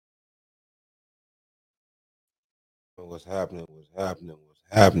What's happening? What's happening? What's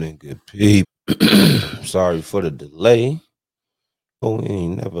happening? Good people. Sorry for the delay. Oh, we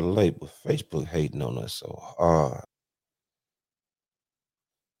ain't never late, but Facebook hating on us so hard.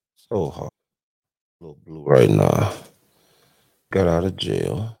 So hard. Little blue right now. Got out of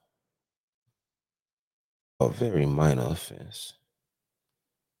jail. A very minor offense.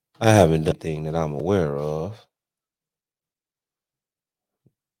 I haven't done anything that I'm aware of.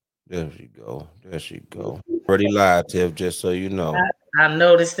 There she go. There she go. Pretty live, Tiff, just so you know. I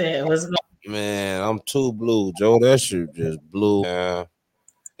noticed that. It was Man, I'm too blue, Joe. That shit just blue. Yeah.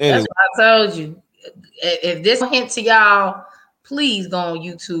 That's Anyway, what I told you. If this hint to y'all, please go on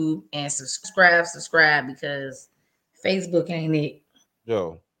YouTube and subscribe because Facebook ain't it.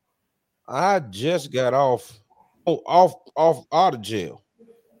 Joe, I just got off out of jail.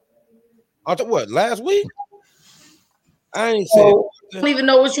 What, last week? I ain't said So, I don't even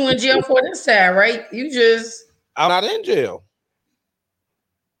know what you in jail for this time, right? I'm not in jail.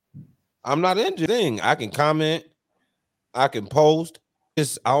 I'm not in jail. I can comment, I can post. I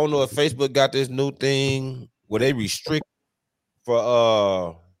don't know if Facebook got this new thing where they restrict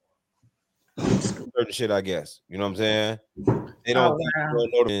for certain shit, I guess. You know what I'm saying? They don't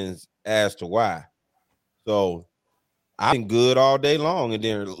notifications as to why. So I've been good all day long, and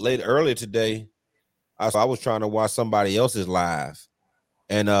then earlier today, I was trying to watch somebody else's live.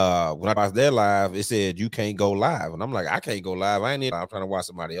 And when I watched their live, it said you can't go live, and I'm like, I can't go live. I'm trying to watch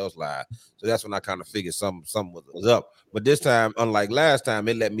somebody else live. So that's when I kind of figured something was up. But this time, unlike last time,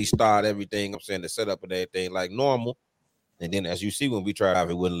 it let me start everything. I'm saying the setup and everything like normal. And then, as you see, when we tried out,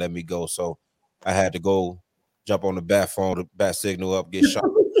 it wouldn't let me go. So I had to go jump on the bat phone, the bat signal up, get shot.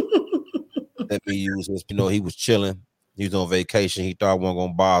 Let me use this. He was chilling. He was on vacation. He thought I wasn't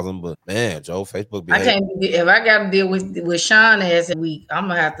gonna bother him, but man, Joe, Facebook. I can't. If I got to deal with Sean as a week, I'm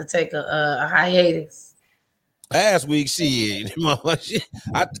gonna have to take a hiatus. Last week, exactly.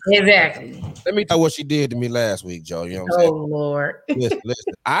 Let me tell you what she did to me last week, Joe. You know what I'm saying? Oh Lord.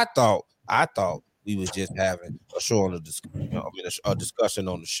 Listen. I thought we was just having a show on a discussion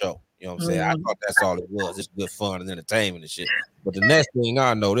on the show. You know what I'm saying? I thought that's all it was. It's good fun and entertainment and shit. But the next thing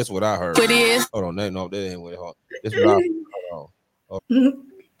I know, this is what I heard. What is? Hold on, no, that ain't what. This is what I heard. Hold on.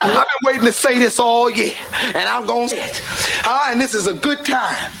 I've been waiting to say this all year, and I'm going to say it. And this is a good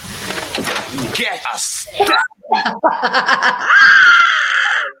time. Get us.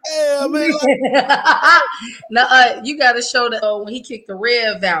 Yeah, man. No, you got to show that when he kicked the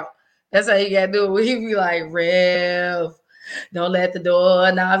Rev out. That's how you got to do it. When he be like, Rev, don't let the door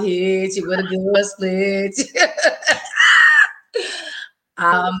knob hit you with a good split.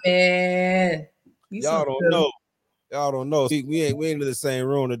 Oh, man. Y'all don't know. Y'all don't know. See, we ain't in the same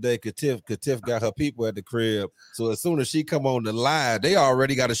room today. Tiff got her people at the crib. So as soon as she come on the live, they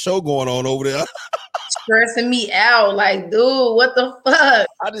already got a show going on over there. Stressing me out. Like, dude, what the fuck?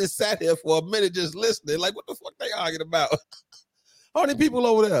 I just sat here for a minute just listening. Like, what the fuck they arguing about? How many people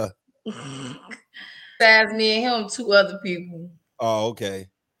over there? Besides me and him, 2 other people. Oh, okay.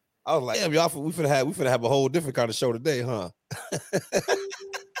 I was like, damn, y'all, we finna have a whole different kind of show today, huh?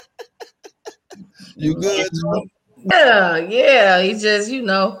 You good? Yeah. He just, ain't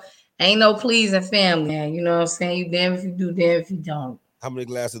no pleasing family, man. You know what I'm saying? You damn if you do, damn if you don't. How many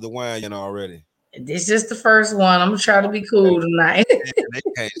glasses of wine in already? This just the first one. I'm gonna try to be cool tonight.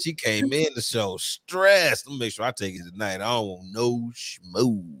 She came in the show stressed. Let me make sure I take it tonight. I don't want no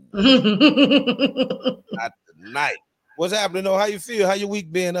schmoo. Not tonight. What's happening though? How you feel? How your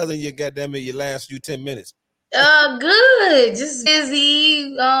week been other than your your last few 10 minutes? Good. Just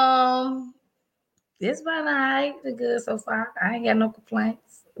busy. It's about all right. Good so far. I ain't got no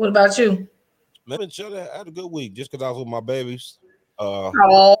complaints. What about you? Man, I've been chilling. I had a good week just because I was with my babies.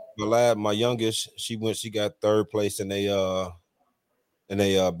 My youngest, she got 3rd place in a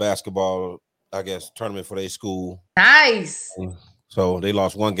basketball, I guess, tournament for their school. Nice. So they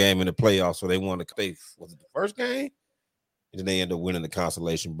lost one game in the playoffs, so they won was it the first game? And then they ended up winning the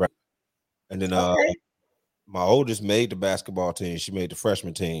consolation bracket. And then my oldest made the basketball team. She made the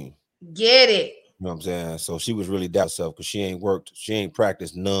freshman team. Get it. You know what I'm saying? So she was really down herself because she ain't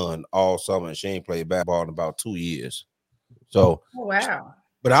practiced none all summer, and she ain't played basketball in about 2 years. So wow.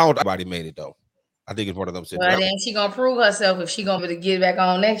 But I don't think anybody made it though. I think it's one of them situations. Well, then she gonna prove herself if she gonna be able to get back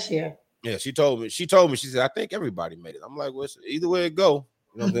on next year. Yeah, she told me. She said, I think everybody made it. I'm like, well, either way it go.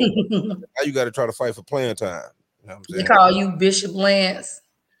 You know what I'm saying? Now you got to try to fight for playing time. You know what I'm saying? They call you Bishop Lance.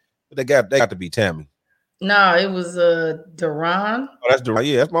 But they got to be Tammy. No, it was Duran. Oh, that's Duran.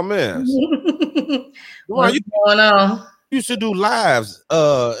 Yeah, that's my man. What's going on? You used to do lives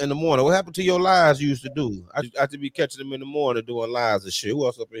in the morning. What happened to your lives you used to do? I have to be catching them in the morning doing lives and shit. Who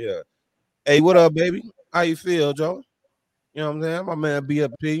else up in here? Hey, what up, baby? How you feel, Joe? You know what I'm saying? My man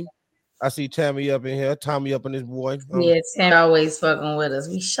BFP. I see Tammy up in here. Tommy up in this boy. Yeah, Tammy always fucking with us.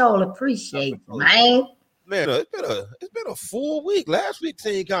 We sure appreciate you, man. Man, it's been a full week. Last week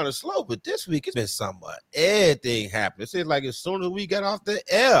seemed kind of slow, but this week it's been something. Everything happened. It seems like as soon as we got off the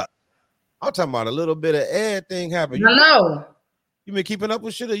air, I'm talking about a little bit of everything happened. I know. You been keeping up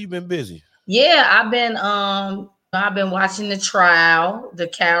with shit, or you been busy? Yeah, I've been watching the trial, the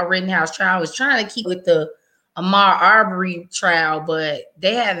Kyle Rittenhouse trial. I was trying to keep with the Ahmaud Arbery trial, but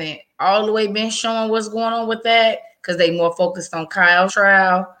they haven't all the way been showing what's going on with that because they more focused on Kyle's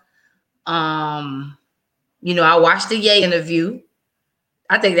trial. I watched the Ye interview.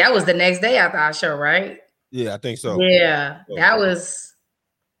 I think that was the next day after our show, right? Yeah, I think so. Yeah, that was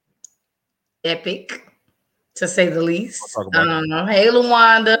epic, to say the least. Hey,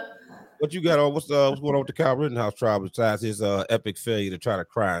 Lawanda. What you got on? What's going on with the Kyle Rittenhouse trial besides his epic failure to try to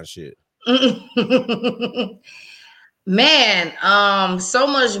cry and shit? Man, so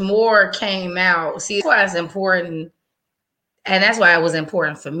much more came out. See, that's why it's important, and that's why it was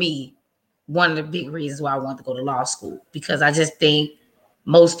important for me. One of the big reasons why I wanted to go to law school, because I just think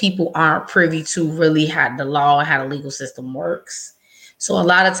most people aren't privy to really how the law and how the legal system works. So a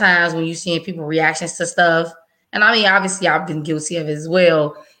lot of times when you're seeing people reactions to stuff, and I mean, obviously I've been guilty of it as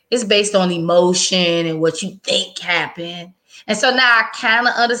well, it's based on emotion and what you think happened. And so now I kind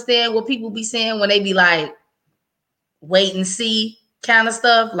of understand what people be saying when they be like, wait and see kind of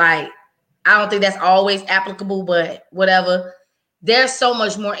stuff. Like, I don't think that's always applicable, but whatever. There's so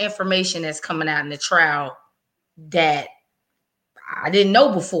much more information that's coming out in the trial that I didn't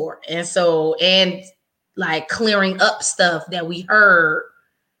know before. And so, and like clearing up stuff that we heard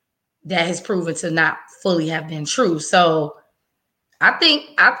that has proven to not fully have been true. So I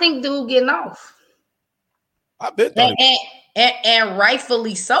think dude getting off. I bet. And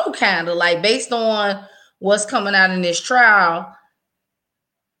rightfully so, kind of like based on what's coming out in this trial,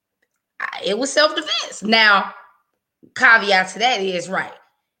 it was self-defense. Now, caveat to that is right.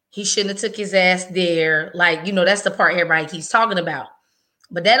 He shouldn't have took his ass there. Like, that's the part everybody keeps talking about.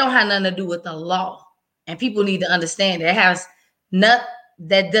 But that don't have nothing to do with the law. And people need to understand that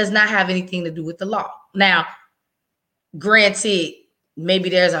that does not have anything to do with the law. Now, granted, maybe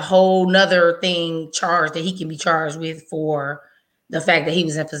there's a whole nother thing charged that he can be charged with for the fact that he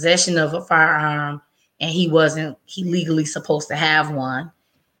was in possession of a firearm and he legally supposed to have one.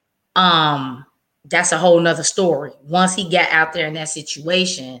 That's a whole nother story. Once he got out there in that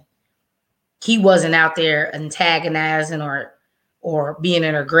situation, he wasn't out there antagonizing or being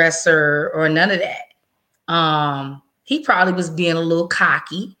an aggressor or none of that. He probably was being a little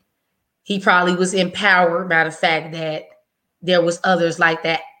cocky. He probably was empowered by the fact that there was others like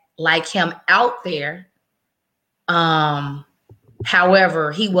that, like him out there.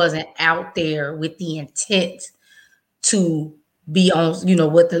 However, he wasn't out there with the intent to be on,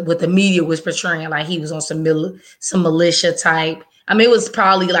 what the media was portraying, like he was on some militia type. I mean, it was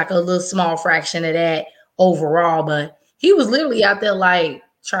probably like a little small fraction of that overall, but he was literally out there like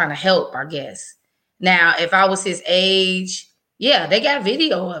trying to help, I guess. Now, if I was his age, yeah, they got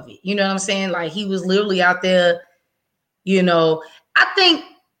video of it. You know what I'm saying? Like he was literally out there, I think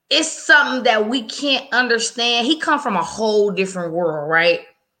it's something that we can't understand. He come from a whole different world, right?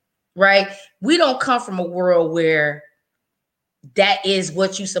 Right? We don't come from a world where that is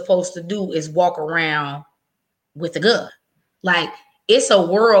what you're supposed to do is walk around with a gun. Like it's a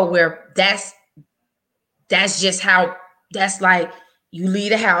world where that's just how, that's like you leave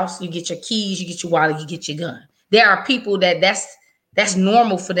the house, you get your keys, you get your wallet, you get your gun. There are people that's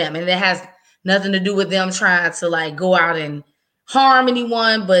normal for them, and it has nothing to do with them trying to like go out and harm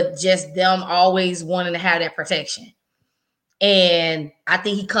anyone, but just them always wanting to have that protection. And I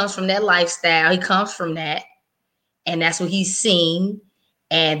think he comes from that lifestyle. He comes from that. And that's what he's seen.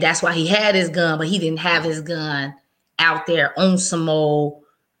 And that's why he had his gun, but he didn't have his gun out there on some old.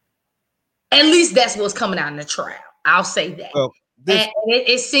 At least that's what's coming out in the trial. I'll say that. Well,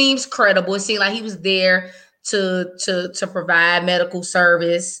 it seems credible. It seemed like he was there to provide medical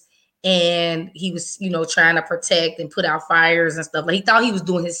service. And he was, trying to protect and put out fires and stuff. Like he thought he was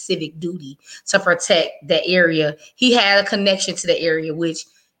doing his civic duty to protect that area. He had a connection to the area, which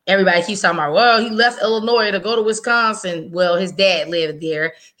everybody keeps talking about. Well, he left Illinois to go to Wisconsin. Well, his dad lived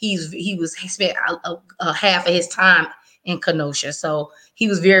there. He spent a half of his time in Kenosha, so he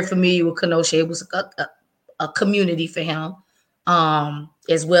was very familiar with Kenosha. It was a community for him,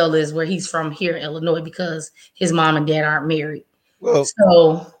 as well as where he's from here in Illinois, because his mom and dad aren't married. Well,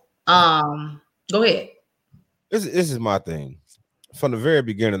 so go ahead. This is my thing. From the very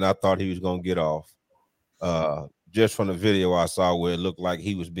beginning, I thought he was gonna get off just from the video I saw where it looked like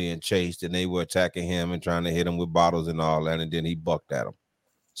he was being chased and they were attacking him and trying to hit him with bottles and all that, and then he bucked at him.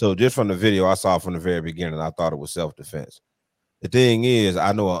 So just from the video I saw from the very beginning, I thought it was self-defense. The thing is,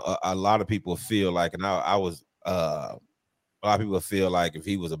 I know a lot of people feel like, and a lot of people feel like if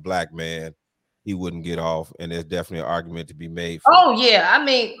he was a black man, he wouldn't get off, and there's definitely an argument to be made for. Oh yeah, I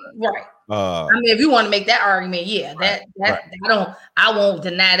mean, right. I mean, if you want to make that argument, yeah, that I won't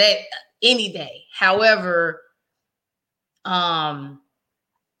deny that any day. However,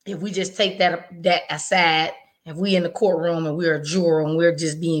 if we just take that aside, if we in the courtroom and we're a juror and we're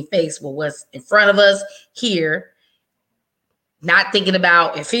just being faced with what's in front of us here, not thinking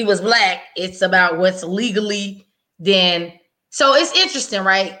about if he was black, it's about what's legally then. So it's interesting,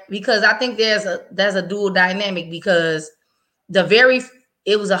 right? Because I think there's a dual dynamic, because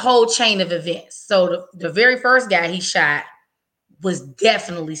it was a whole chain of events. So the very first guy he shot was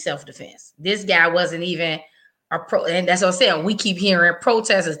definitely self-defense. This guy wasn't even and that's what I'm saying. We keep hearing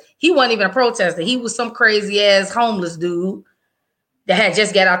protesters. He wasn't even a protester. He was some crazy ass homeless dude that had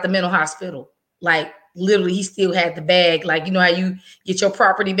just got out the mental hospital. Like literally, he still had the bag. Like, you know how you get your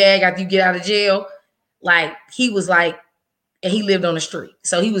property bag after you get out of jail? Like he was like, and he lived on the street.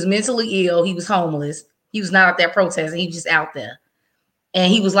 So he was mentally ill. He was homeless. He was not out there protesting. He was just out there.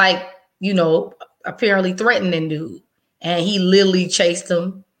 And he was like, you know, apparently threatening dude. And he literally chased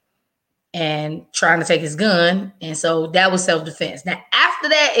him and trying to take his gun. And so that was self-defense. Now, after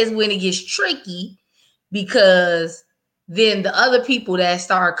that is when it gets tricky, because then the other people that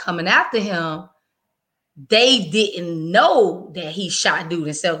started coming after him, they didn't know that he shot dude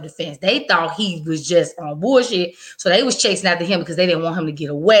in self-defense. They thought he was just on bullshit. So they was chasing after him because they didn't want him to get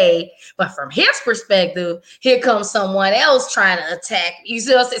away. But from his perspective, here comes someone else trying to attack. You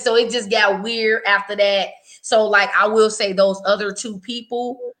see what I'm saying? So it just got weird after that. So like, I will say those other two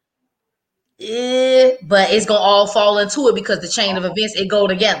people, but it's gonna all fall into it because the chain of events, it go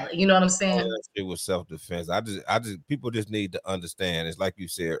together. You know what I'm saying? It was self-defense. I just people just need to understand. It's like you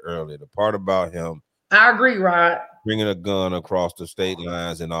said earlier, the part about him. I agree, Rod. Bringing a gun across the state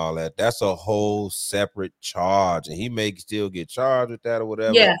lines and all that. That's a whole separate charge, and he may still get charged with that or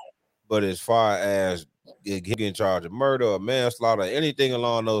whatever. Yeah. But as far as getting charged of murder or manslaughter, anything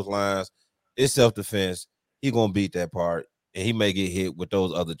along those lines, it's self-defense. He gonna beat that part, and he may get hit with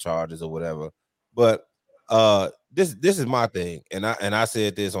those other charges or whatever. But this is my thing, and I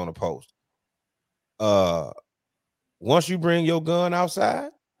said this on a post. Once you bring your gun outside,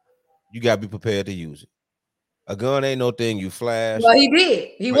 you gotta be prepared to use it. A gun ain't no thing you flash. Well, he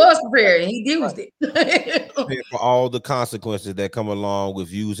did. He was prepared, and he used it. For all the consequences that come along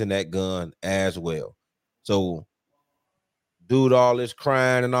with using that gun as well. So, dude, all this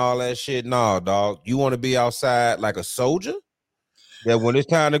crying and all that shit. Nah, dog. You want to be outside like a soldier? That when it's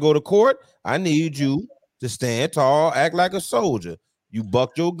time to go to court, I need you to stand tall, act like a soldier. You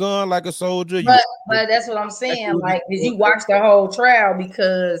bucked your gun like a soldier. But that's what I'm saying. Like, did you watch the whole trial?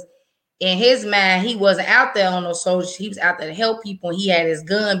 Because in his mind, he wasn't out there on no soldiers. He was out there to help people. And he had his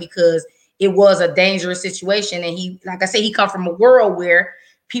gun because it was a dangerous situation. And he, like I said, he come from a world where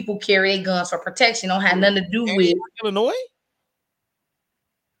people carry their guns for protection. Don't have nothing to do with Illinois.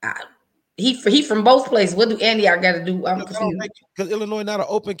 He from both places. What do Antioch got to do? I'm confused. Because Illinois not an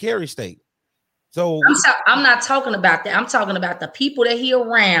open carry state. So I'm not talking about that. I'm talking about the people that he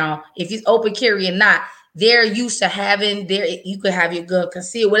around. If he's open carry or not, they're used to having you could have your gun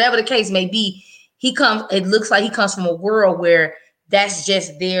concealed, whatever the case may be. It looks like he comes from a world where that's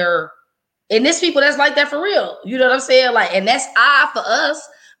just their, and there's people that's like that for real. You know what I'm saying? Like, and that's odd for us,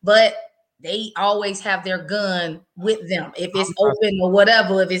 but they always have their gun with them. If it's open or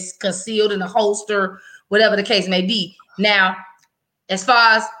whatever, if it's concealed in a holster, whatever the case may be. Now, as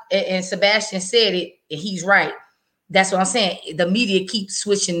far as, and Sebastian said it, and he's right. That's what I'm saying. The media keeps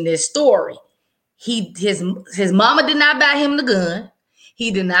switching this story. His mama did not buy him the gun. He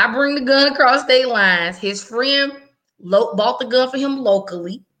did not bring the gun across state lines. His friend bought the gun for him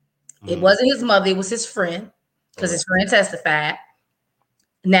locally. It wasn't his mother. It was his friend, because his friend testified.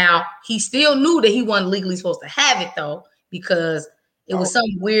 Now, he still knew that he wasn't legally supposed to have it, though, because it was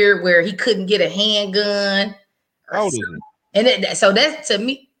something weird where he couldn't get a handgun. So that's, to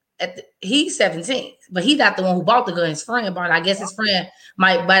me, he's 17, but he's not the one who bought the gun. His friend bought it. I guess his friend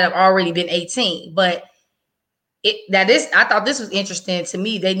might have already been 18. But I thought this was interesting to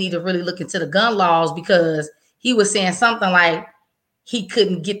me. They need to really look into the gun laws, because he was saying something like he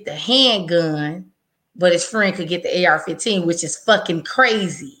couldn't get the handgun, but his friend could get the AR-15, which is fucking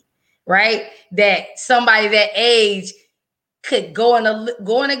crazy, right? That somebody that age could go in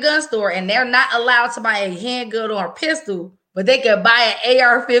a gun store and they're not allowed to buy a handgun or a pistol, but they could buy an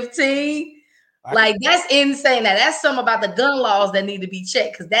AR-15. Like, that's insane. Now, that's something about the gun laws that need to be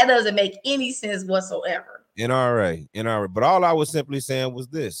checked, because that doesn't make any sense whatsoever. NRA. But all I was simply saying was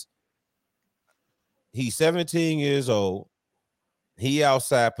this. He's 17 years old. He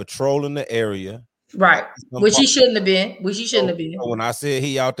outside patrolling the area. Right. Which he shouldn't have been. So when I said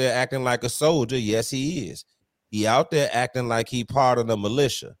he out there acting like a soldier, yes, he is. He out there acting like he part of the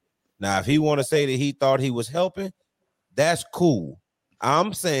militia. Now, if he want to say that he thought he was helping, that's cool.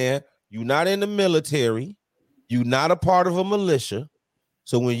 I'm saying you're not in the military. You're not a part of a militia.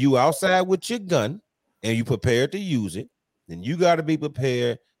 So when you outside with your gun and you prepared to use it, then you got to be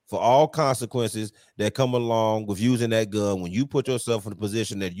prepared for all consequences that come along with using that gun when you put yourself in a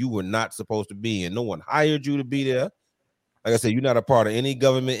position that you were not supposed to be in. No one hired you to be there. Like I said, you're not a part of any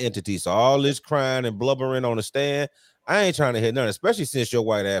government entity. So all this crying and blubbering on the stand, I ain't trying to hit none, especially since your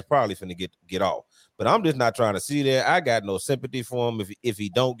white ass probably finna get off. But I'm just not trying to see that. I got no sympathy for him if he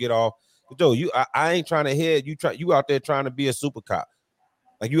don't get off. Joe, I ain't trying to hit you out there trying to be a super cop.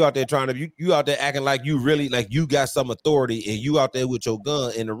 Like you out there trying to you out there acting like you really like you got some authority and you out there with your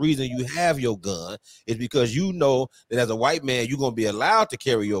gun. And the reason you have your gun is because you know that as a white man, you're gonna be allowed to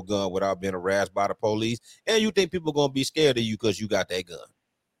carry your gun without being harassed by the police, and you think people are gonna be scared of you because you got that gun.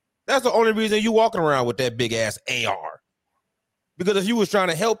 That's the only reason you walking around with that big ass AR. Because if you was trying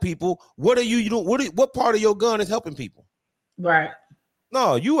to help people, what are you doing? What part of your gun is helping people? Right.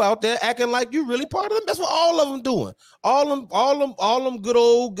 No, you out there acting like you really part of them. That's what all of them doing. All them good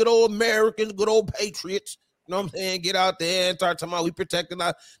old Americans, good old patriots. You know what I'm saying? Get out there and start talking about we protecting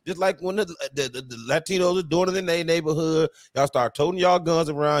our, just like when the Latinos are doing it in their neighborhood. Y'all start toting y'all guns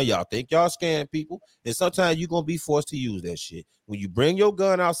around. Y'all think y'all scaring people. And sometimes you're going to be forced to use that shit. When you bring your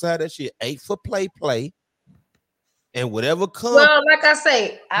gun outside, that shit ain't for play. And whatever comes. Well, like I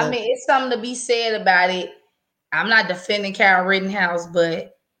say, I mean, it's something to be said about it. I'm not defending Kyle Rittenhouse,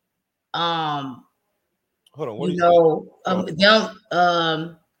 but hold on, what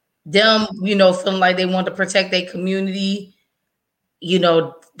them, feeling like they want to protect their community,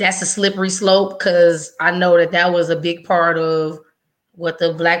 that's a slippery slope, because I know that was a big part of what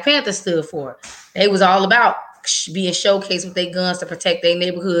the Black Panthers stood for. They was all about being showcased with their guns to protect their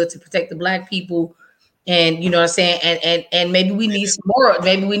neighborhood, to protect the Black people. And you know what I'm saying? And maybe we need some more.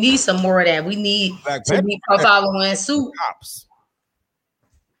 Maybe we need some more of that. We need to be following suit. Cops.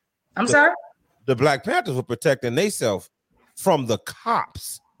 I'm sorry? The Black Panthers were protecting themselves from the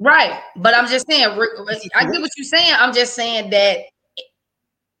cops. Right. But I'm just saying, I get what you're saying. I'm just saying that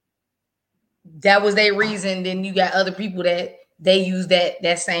was their reason. Then you got other people that they use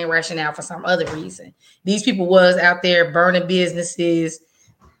that same rationale for some other reason. These people was out there burning businesses,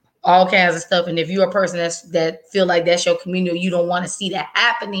 all kinds of stuff. And if you're a person that feel like that's your community, you don't want to see that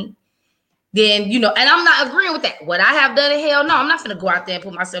happening, then, and I'm not agreeing with that. What I have done, hell no, I'm not going to go out there and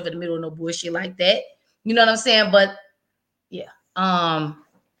put myself in the middle of no bullshit like that. You know what I'm saying? But yeah,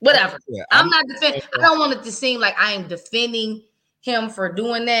 whatever. Yeah, I'm not defending. I don't want it to seem like I am defending him for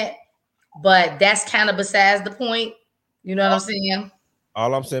doing that, but that's kind of besides the point. You know what I'm saying?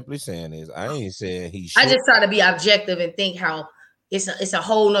 All I'm simply saying is I ain't saying he should. I just try to be objective and think how it's a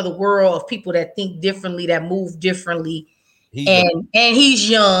whole nother world of people that think differently, that move differently. And he's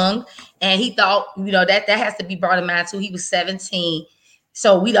young, and he thought, that has to be brought in mind too. He was 17.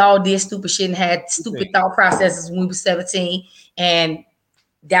 So we all did stupid shit and had stupid thought processes when we were 17. And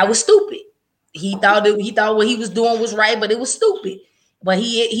that was stupid. He thought what he was doing was right, but it was stupid. But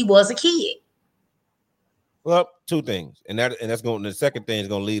he was a kid. Well, two things. And that's going, the second thing is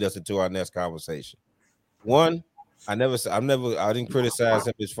going to lead us into our next conversation. One, I didn't criticize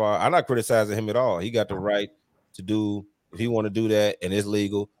him as far. I'm not criticizing him at all. He got the right to do, if he want to do that and it's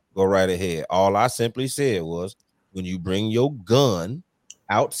legal, go right ahead. All I simply said was, when you bring your gun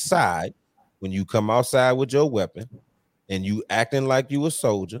outside, when you come outside with your weapon and you acting like you a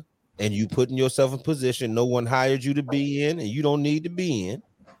soldier and you putting yourself in position no one hired you to be in and you don't need to be in,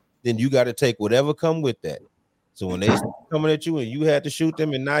 then you got to take whatever come with that. So when they coming at you and you had to shoot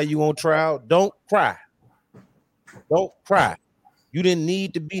them and now you on trial, don't cry. Don't cry. You didn't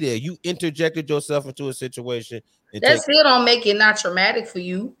need to be there. You interjected yourself into a situation. That still don't make it not traumatic for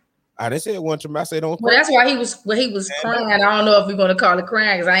you. I didn't say it wasn't traumatic. I said don't cry. Well, that's why he was crying. I don't know if we're gonna call it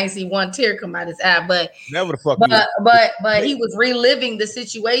crying because I ain't see one tear come out his eye. But never the fuck. But he was reliving the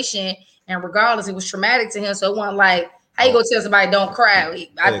situation, and regardless, it was traumatic to him. So it wasn't like, how you gonna tell somebody don't cry?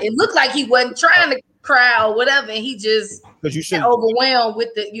 It looked like he wasn't trying to cry or whatever, and he just got overwhelmed with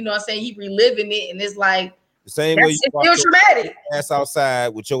the, you know what I'm saying, he reliving it, and it's like, The same way you It's still traumatic. Ass outside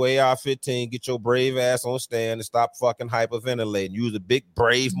with your AR-15, get your brave ass on stand and stop fucking hyperventilating. You was a big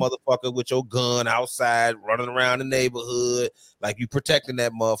brave motherfucker with your gun outside running around the neighborhood like you protecting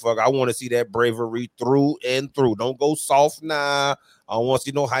that motherfucker. I want to see that bravery through and through. Don't go soft now. I don't want to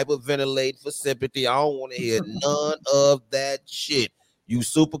see no hyperventilating for sympathy. I don't want to hear none of that shit. You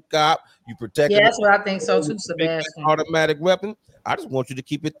super cop, you protect. Yeah, that's what I think so too, Sebastian. Automatic weapon. I just want you to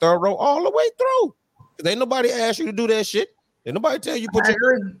keep it thorough all the way through. Cause ain't nobody ask you to do that shit. Ain't nobody tell you put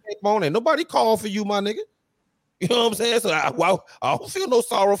your tape on. Ain't nobody call for you, my nigga. You know what I'm saying? So I don't feel no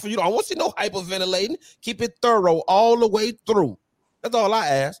sorrow for you. I don't want to see no hyperventilating. Keep it thorough all the way through. That's all I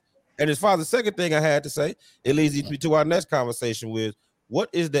ask. And as far as the second thing I had to say, it leads me to our next conversation with what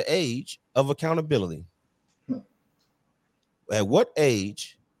is the age of accountability? At what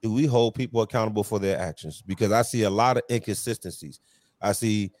age do we hold people accountable for their actions? Because I see a lot of inconsistencies. I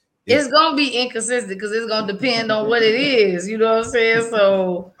see it's gonna be inconsistent because it's gonna depend on what it is. You know what I'm saying?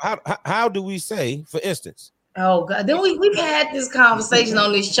 So how do we say, for instance? Oh God, then we've had this conversation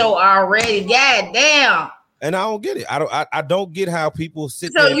on this show already. God damn. And I don't get it. I don't get how people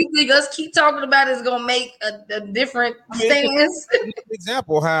sit so there. You think us keep talking about it is gonna make a different stance?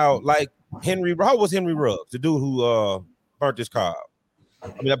 Example, how like how was Henry Ruggs, the dude who burnt his car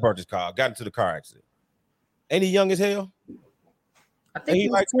out? That burnt his car, got into the car accident. Ain't he young as hell? I think he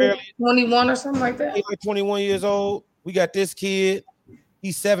like 21 or something like that. He's like 21 years old. We got this kid,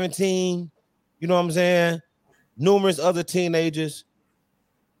 he's 17. You know what I'm saying? Numerous other teenagers.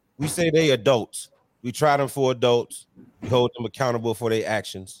 We say they adults. We try them for adults. We hold them accountable for their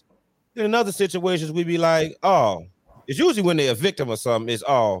actions. Then in other situations, we be like, oh, it's usually when they're a victim or something, it's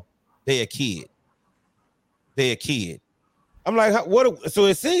they a kid. They a kid. I'm like, what? So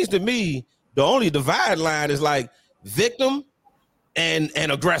it seems to me the only divide line is like victim and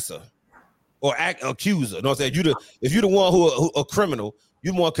aggressor or accuser. You know what I'm saying? If you're the one who a criminal,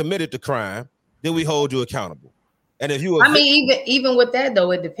 you're more committed to crime, then we hold you accountable. And if you, even with that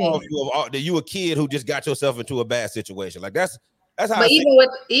though, it depends. You a kid who just got yourself into a bad situation, like that's how. But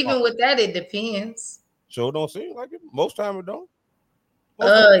even with that, it depends. Sure, don't seem like it. Most time it don't.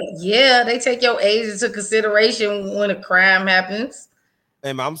 Yeah, they take your age into consideration when a crime happens.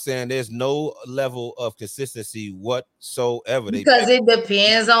 And I'm saying there's no level of consistency whatsoever. Because it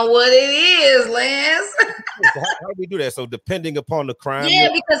depends on what it is, Lance. How do we do that? So depending upon the crime. Yeah,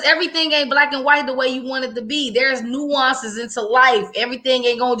 because everything ain't black and white the way you want it to be. There's nuances into life. Everything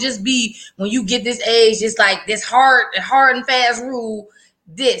ain't gonna just be when you get this age, it's like this hard and fast rule.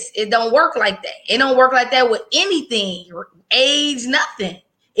 It don't work like that. It don't work like that with anything. Age, nothing.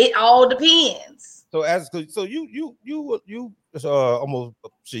 It all depends. So you almost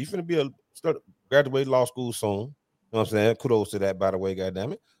shit, you finna be graduate law school soon. You know what I'm saying? Kudos to that, by the way,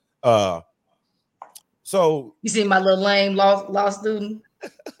 goddamn it. So you see my little lame law student.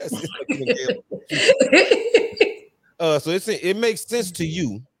 So it makes sense to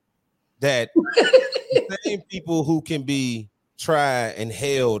you that the same people who can be tried and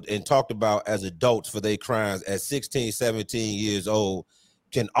held and talked about as adults for their crimes at 16, 17 years old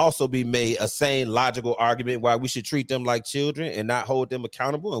can also be made a sane, logical argument why we should treat them like children and not hold them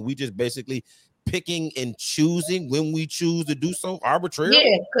accountable. And we just basically picking and choosing when we choose to do so arbitrarily.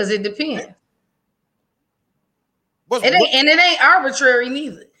 Yeah, because it depends. It ain't arbitrary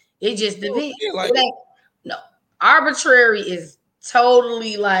neither. It just depends. No, arbitrary is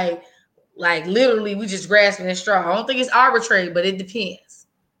totally like literally we just grasping at straw. I don't think it's arbitrary, but it depends.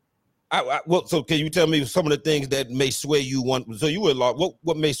 So can you tell me some of the things that may sway you one? So you would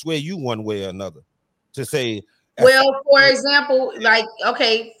what may sway you one way or another to say? Well, for example,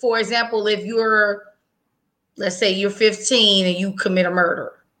 if you're, let's say you're 15 and you commit a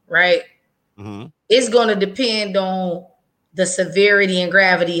murder, right? Mm-hmm. It's going to depend on the severity and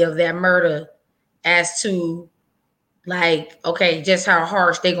gravity of that murder as to just how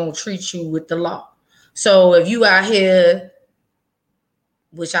harsh they're going to treat you with the law. So if you out here,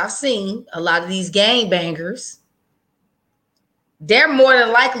 which I've seen a lot of these gangbangers, they're more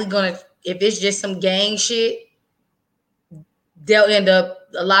than likely going to, if it's just some gang shit, they'll end up,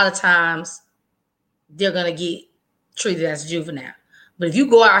 a lot of times, they're going to get treated as juvenile. But if you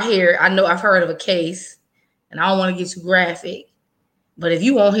go out here, I know I've heard of a case, and I don't want to get too graphic, but if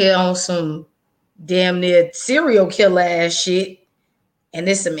you on here on some damn near serial killer ass shit, and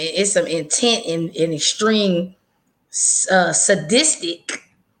it's some intent and extreme sadistic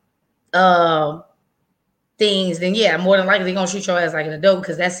things, then yeah, more than likely they're gonna treat your ass like an adult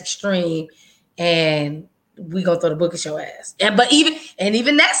because that's extreme, and we gonna throw the book at your ass. But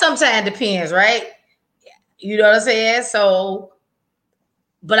even that sometimes depends, right? You know what I'm saying? So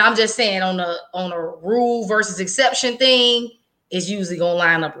But I'm just saying on a rule versus exception thing, it's usually gonna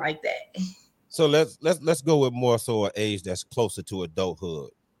line up like that. So let's go with more so an age that's closer to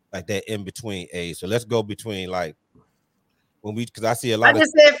adulthood, like that in between age. So let's go between like when we, because I see a lot. I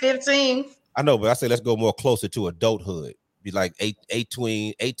just said 15. I know, but I say let's go more closer to adulthood. Be like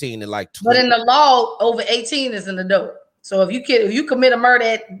 18 and like 20. But in the law, over 18 is an adult. So if you commit a murder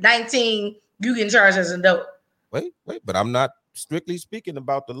at 19, you get charged as an adult. Wait, but I'm not strictly speaking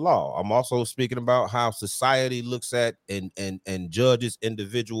about the law. I'm also speaking about how society looks at and judges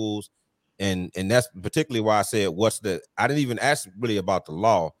individuals. And that's particularly why I said I didn't even ask really about the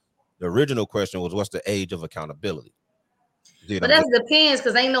law. The original question was what's the age of accountability? But that depends,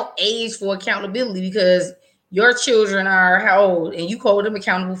 because ain't no age for accountability, because your children are how old and you hold them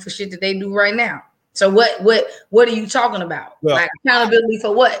accountable for shit that they do right now. So what are you talking about? Well, like accountability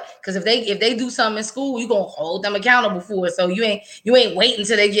for what? Because if they do something in school, you're gonna hold them accountable for it. So you ain't waiting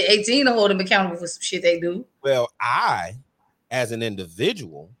until they get 18 to hold them accountable for some shit they do. Well, I, as an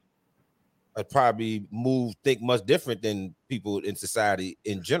individual, I'd probably think much different than people in society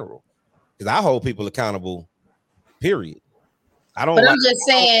in general, because I hold people accountable. Period. I don't. But I'm just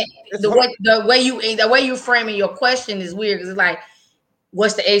saying the way you framing your question is weird, because it's like,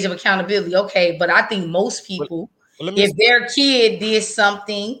 what's the age of accountability? Okay, but I think most people, if their kid did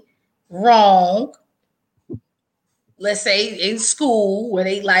something wrong, let's say in school where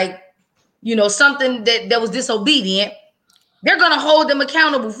they something that was disobedient, they're gonna hold them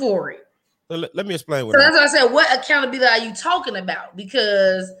accountable for it. So let me explain So that's what I said. What accountability are you talking about?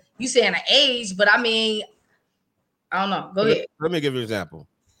 Because you saying an age, but I mean, I don't know. Go ahead. Let me give you an example.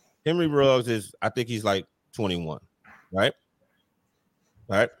 Henry Ruggs I think he's like 21, right?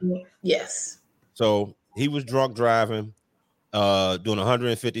 Right? Yes. So he was drunk driving, doing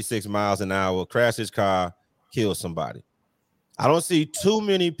 156 miles an hour, crashed his car, killed somebody. I don't see too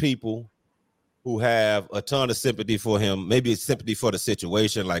many people who have a ton of sympathy for him. Maybe it's sympathy for the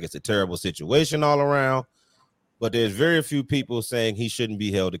situation, like it's a terrible situation all around, but there's very few people saying he shouldn't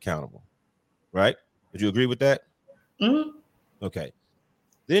be held accountable, right? Would you agree with that? Mm-hmm. Okay.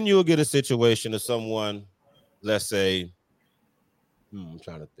 Then you'll get a situation of someone, let's say, I'm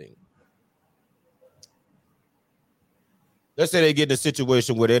trying to think. Let's say they get in a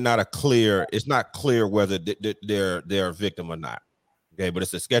situation where it's not clear whether they're a victim or not. Okay, but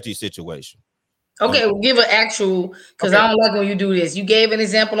it's a sketchy situation. Okay, we'll give an actual, because I don't like when you do this. You gave an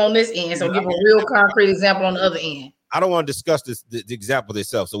example on this end, so give a real concrete example on the other end. I don't want to discuss the example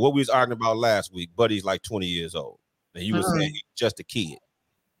itself. So what we was arguing about last week, Buddy's like 20 years old, and you were saying he's just a kid.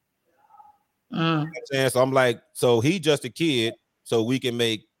 You know what I'm saying? So I'm like, so he just a kid, so we can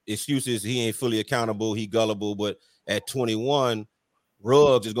make excuses. He ain't fully accountable. He gullible, but at 21,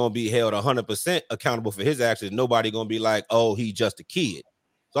 Ruggs is going to be held 100% accountable for his actions. Nobody going to be like, oh, he just a kid.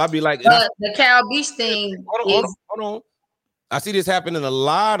 So I'd be like, the Cal Beach thing. Hold on. I see this happen in a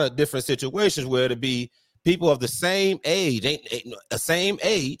lot of different situations where it'd be people of the same age,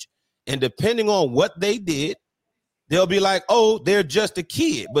 and depending on what they did, they'll be like, oh, they're just a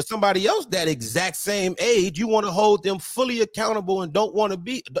kid. But somebody else that exact same age, you want to hold them fully accountable and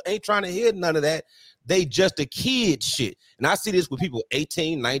ain't trying to hear none of that. They just a kid shit. And I see this with people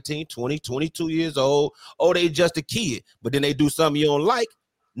 18, 19, 20, 22 years old. Oh, they just a kid. But then they do something you don't like.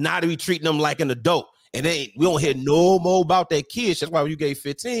 Now we treating them like an adult. And we don't hear no more about that kid. That's why when you gave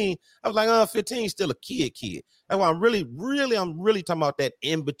 15, I was like, 15 is still a kid. That's why I'm really talking about that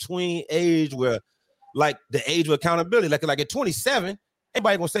in-between age where, like, the age of accountability. Like at 27,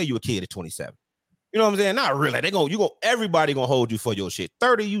 everybody gonna say you a kid at 27. You know what I'm saying? Not really. Everybody gonna hold you for your shit.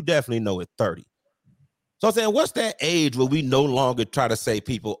 30, you definitely know it. 30. So I'm saying, what's that age where we no longer try to say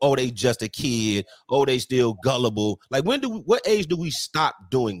people, oh, they just a kid, oh, they still gullible? Like, what age do we stop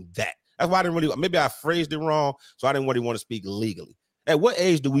doing that? That's why maybe I phrased it wrong, so I didn't really want to speak legally. At what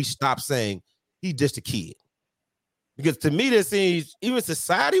age do we stop saying he's just a kid? Because to me, that seems, even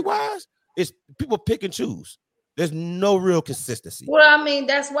society-wise, it's people pick and choose. There's no real consistency. Well, I mean,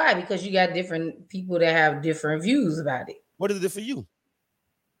 that's why, because you got different people that have different views about it. What is it for you?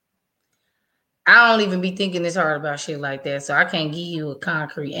 I don't even be thinking this hard about shit like that, so I can't give you a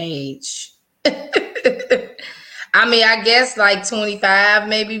concrete age. I mean, I guess like 25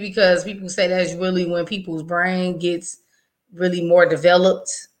 maybe, because people say that's really when people's brain gets really more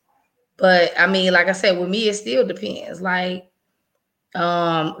developed. But I mean, like I said, with me, it still depends. Like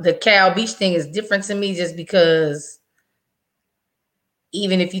the Cal Beach thing is different to me just because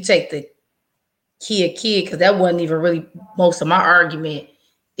even if you take the kid, because that wasn't even really most of my argument,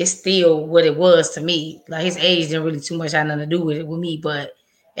 it's still what it was to me. Like his age didn't really too much have nothing to do with it with me, but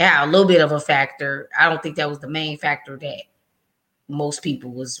it had a little bit of a factor. I don't think that was the main factor that most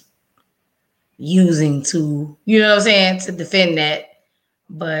people was using to, you know what I'm saying, to defend that.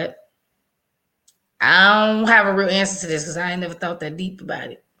 But I don't have a real answer to this because I ain't never thought that deep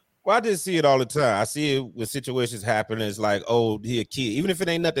about it. Well, I just see it all the time. I see it when situations happen. It's like, oh, he a kid. Even if it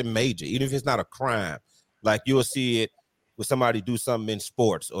ain't nothing major, even if it's not a crime, like you'll see it when somebody do something in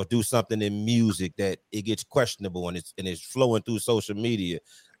sports or do something in music that it gets questionable and it's flowing through social media.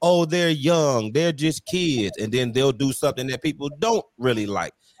 Oh, they're young, they're just kids, and then they'll do something that people don't really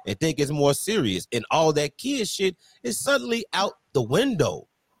like and think it's more serious. And all that kid shit is suddenly out the window.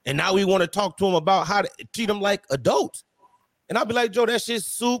 And now we want to talk to them about how to treat them like adults. And I'll be like, Joe, that shit's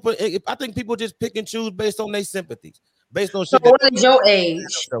super. I think people just pick and choose based on their sympathies, based on shit. So what is your age?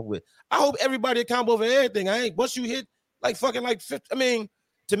 I hope everybody accountable for everything. I ain't, once you hit like fucking like 50, I mean,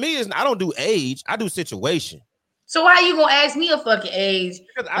 to me, I don't do age, I do situation. So why you gonna ask me a fucking age?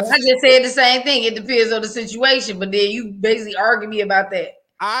 I just said the same thing. It depends on the situation, but then you basically argue me about that.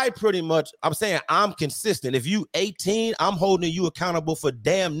 I'm saying I'm consistent. If you 18, I'm holding you accountable for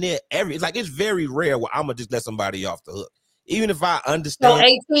damn near it's very rare where I'm gonna just let somebody off the hook. Even if I understand. So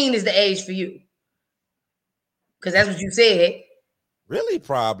 18 is the age for you. Because that's what you said. Really?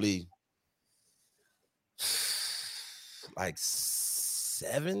 Probably like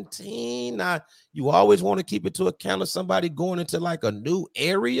 17. Now, you always want to keep it to account of somebody going into like a new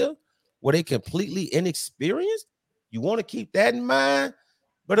area where they completely inexperienced. You want to keep that in mind.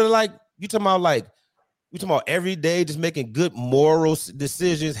 But like, you talking about every day just making good moral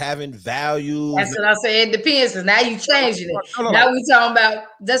decisions, having values. That's what I said. It depends. Because now you changing it. Now we talking about.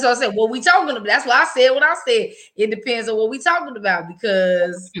 That's what I said. What we talking about? That's why I said what I said. It depends on what we talking about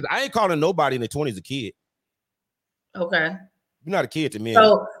because I ain't calling nobody in their 20s a kid. Okay. You're not a kid to me.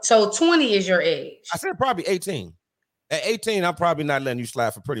 So 20 is your age. I said probably 18. At 18, I'm probably not letting you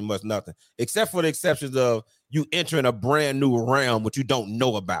slide for pretty much nothing, except for the exceptions of you entering a brand new realm which you don't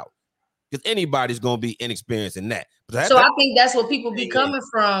know about. Because anybody's gonna be inexperienced in that. So I think that's what people be coming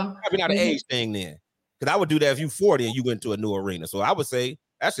from. Probably not an age thing then. Because I would do that if you 40 and you went to a new arena. So I would say,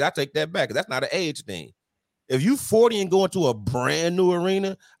 actually, I take that back. Because that's not an age thing. If you 40 and go into a brand new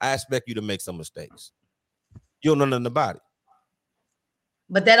arena, I expect you to make some mistakes. You don't know nothing about it.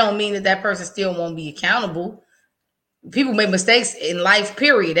 But that don't mean that person still won't be accountable. People make mistakes in life,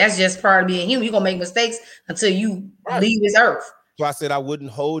 period. That's just part of being human. You're gonna make mistakes until you leave this earth. So I said I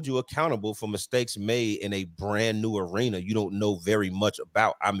wouldn't hold you accountable for mistakes made in a brand new arena you don't know very much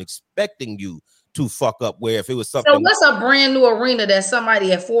about. I'm expecting you to fuck up where if it was something. So what's a brand new arena that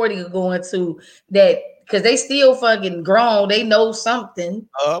somebody at 40 could go into that because they still fucking grown, they know something.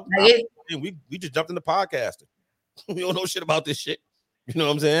 We just jumped into podcasting. We don't know shit about this shit. You know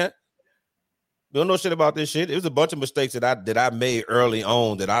what I'm saying? We don't know shit about this shit. It was a bunch of mistakes that I made early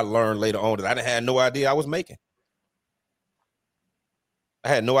on that I learned later on that I had no idea I was making. I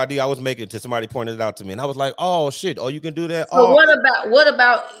had no idea I was making until somebody pointed it out to me. And I was like, oh, shit. Oh, you can do that? So what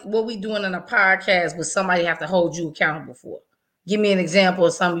about what we doing in a podcast with somebody have to hold you accountable for? Give me an example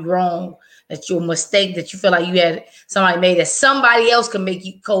of something wrong, that your mistake that you feel like you had somebody made that somebody else can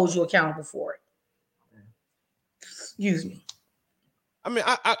hold you accountable for it. Excuse me. I mean,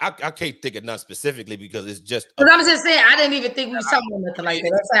 I can't think of none specifically because it's just. But I'm just saying, I didn't even think we was talking about nothing like that.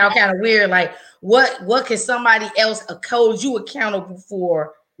 That sounds kind of weird. Like, what can somebody else hold you accountable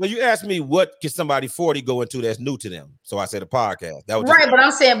for? Well, you asked me what can somebody 40 go into that's new to them. So I said a podcast. That was right, but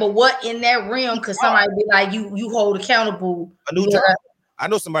I'm saying, but what in that realm could somebody be like you hold accountable? A new job. I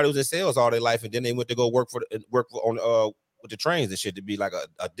know somebody who was in sales all their life and then they went to go work on with the trains and shit to be like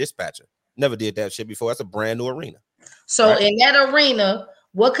a dispatcher. Never did that shit before. That's a brand new arena. So right? In that arena,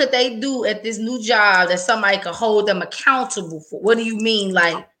 what could they do at this new job that somebody could hold them accountable for? What do you mean?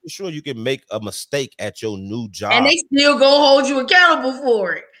 Like, I'm sure you can make a mistake at your new job. And they still gonna hold you accountable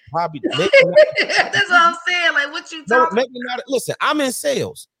for it. Probably. That's what I'm saying. Like, what you talking about? Listen, I'm in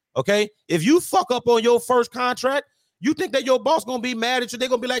sales. Okay. If you fuck up on your first contract, you think that your boss gonna be mad at you? They're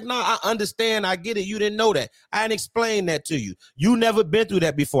gonna be like, "No, I understand. I get it. You didn't know that. I didn't explain that to you. You never been through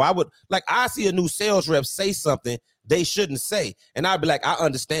that before." I see a new sales rep say something they shouldn't say, and I'd be like, "I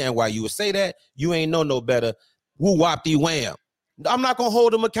understand why you would say that. You ain't know no better. Woo wop de wham." I'm not gonna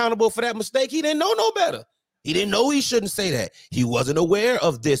hold him accountable for that mistake. He didn't know no better. He didn't know he shouldn't say that. He wasn't aware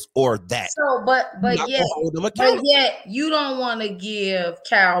of this or that. So, but yet you don't want to give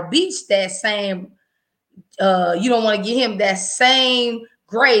Carl Beach that same. You don't want to give him that same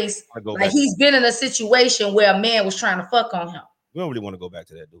grace. Like he's been in a situation where a man was trying to fuck on him. We don't really want to go back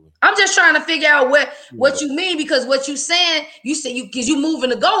to that, do we? I'm just trying to figure out what you mean, because what you saying, because you moving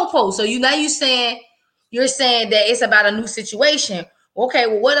the goalpost. So you're saying that it's about a new situation. Okay,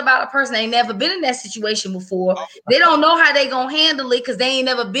 well, what about a person that ain't never been in that situation before? They don't know how they gonna handle it because they ain't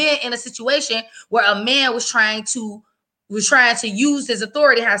never been in a situation where a man was trying to use his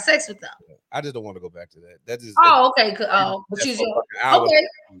authority to have sex with them. I just don't want to go back to that. That is Okay. But you okay.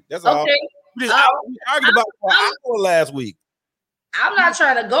 That's all. Okay. We argued about for an hour last week. I'm not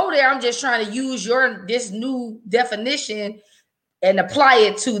trying to go there. I'm just trying to use this new definition and apply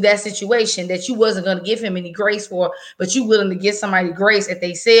it to that situation that you wasn't going to give him any grace for, but you willing to give somebody grace at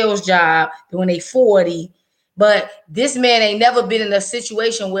their sales job when they 40. But this man ain't never been in a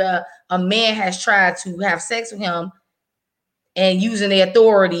situation where a man has tried to have sex with him and using their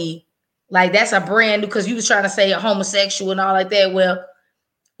authority. Like that's a brand new, because you was trying to say a homosexual and all like that. Well,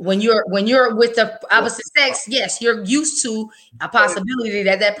 when you're with the opposite sex, yes, you're used to a possibility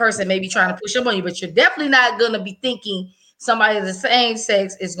that person may be trying to push up on you, but you're definitely not going to be thinking somebody of the same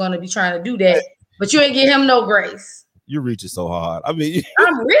sex is going to be trying to do that, but you ain't give him no grace. You're reaching so hard. I mean,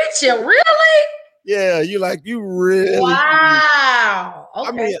 I'm reaching, really? Yeah, you really. Wow. Okay.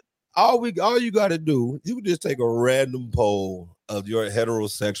 I mean, all you got to do, you just take a random poll of your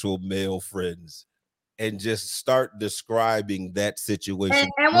heterosexual male friends and just start describing that situation.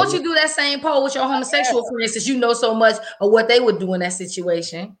 And won't you do that same poll with your homosexual friends, since you know so much of what they would do in that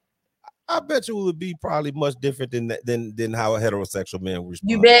situation? I bet you it would be probably much different than how a heterosexual man would respond.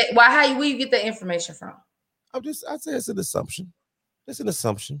 You bet. Why? Where you get the information from? I say it's an assumption. It's an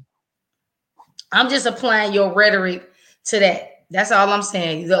assumption. I'm just applying your rhetoric to that. That's all I'm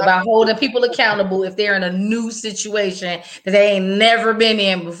saying. About holding people accountable if they're in a new situation that they ain't never been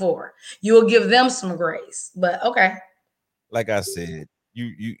in before. You'll give them some grace. But okay. Like I said,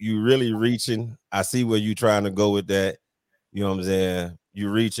 you really reaching. I see where you trying to go with that. You know what I'm saying? You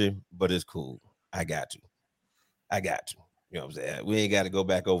reaching, but it's cool. I got you. You know what I'm saying? We ain't got to go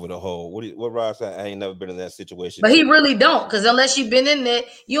back over the whole. What Rob said? I ain't never been in that situation. But he really don't, because unless you've been in there,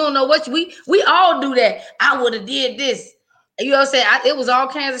 you don't know what we all do that. I would have did this. You know what I'm saying? It was all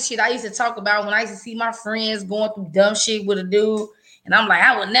kinds of shit I used to talk about when I used to see my friends going through dumb shit with a dude. And I'm like,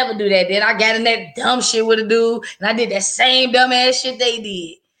 I would never do that. Then I got in that dumb shit with a dude, and I did that same dumb ass shit they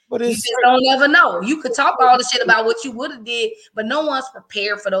did. But you just don't ever know. You could talk all the shit about what you would have did, but no one's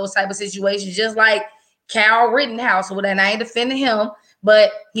prepared for those type of situations. Just like Kyle Rittenhouse, and I ain't defending him,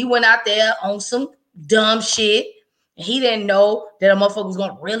 but he went out there on some dumb shit. And he didn't know that a motherfucker was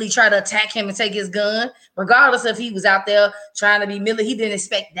going to really try to attack him and take his gun, regardless if he was out there trying to be military. He didn't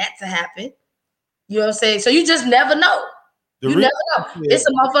expect that to happen. You know what I'm saying? So you just never know. You never know. It's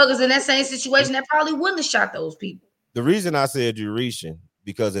some motherfuckers in that same situation that probably wouldn't have shot those people. The reason I said you're reaching,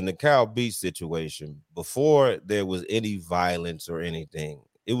 because in the Cal Beach situation, before there was any violence or anything,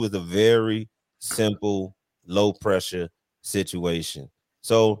 it was a very simple, low pressure situation.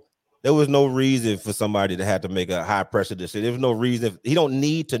 So there was no reason for somebody to have to make a high pressure decision. There was no reason. He don't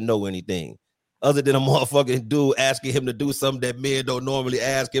need to know anything other than a motherfucking dude asking him to do something that men don't normally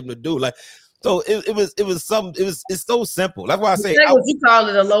ask him to do. Like, so it's so simple. That's why I say you call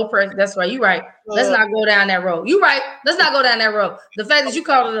it a low pressure. That's right. You're right. Let's not go down that road. You're right. Let's not go down that road. The fact that you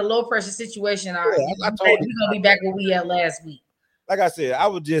call it a low pressure situation, all right, we're gonna be back where we at last week. Like I said, I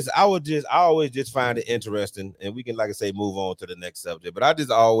always just find it interesting, and we can, like I say, move on to the next subject. But I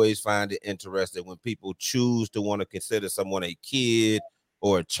just always find it interesting when people choose to want to consider someone a kid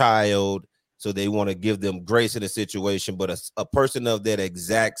or a child, so they want to give them grace in a situation. But a person of that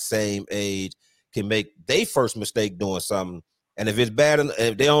exact same age can make their first mistake doing something, and if it's bad,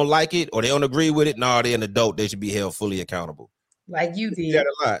 if they don't like it or they don't agree with it, no, they're an adult. They should be held fully accountable. Like you did. Yeah,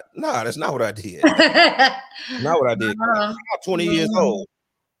 a lot. No, that's not what I did. Not what I did. I'm 20 years old.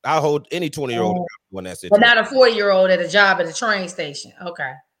 I hold any 20-year-old when that's it. But not a 40-year-old at a job at a train station.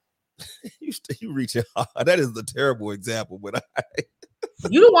 Okay. you reach hard. That is the terrible example, but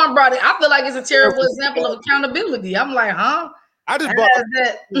you the one brought it. I feel like it's a terrible example of accountability. I'm like, huh? I just brought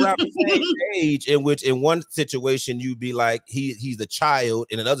around the same age in which in one situation you'd be like, he's a child,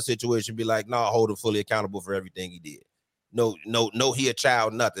 in another situation be like, no, hold him fully accountable for everything he did. No, he a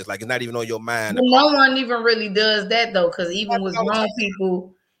child, nothing. It's like it's not even on your mind. Well, no one even really does that though, because even with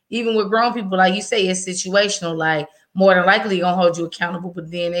grown people, like you say, it's situational. Like more than likely gonna hold you accountable, but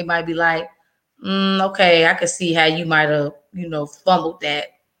then they might be like, okay, I can see how you might have, fumbled that,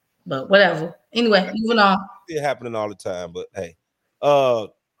 but whatever. Anyway, moving on. It's happening all the time, but hey, we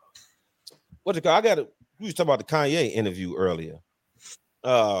was talking about the Kanye interview earlier.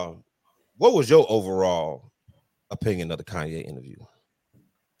 What was your overall opinion of the Kanye interview?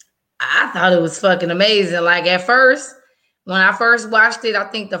 I thought it was fucking amazing. Like at first, when I first watched it, I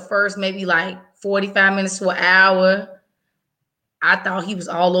think the first maybe like 45 minutes to an hour, I thought he was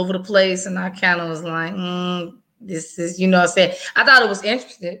all over the place, and I kind of was like, this is, you know what I'm saying? I thought it was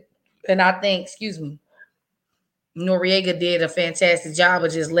interesting. And I think, excuse me, Noriega did a fantastic job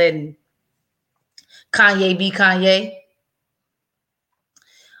of just letting Kanye be Kanye.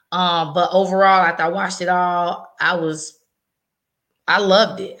 But overall, after I watched it all, I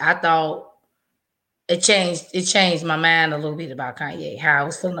loved it. I thought it changed my mind a little bit about Kanye, how I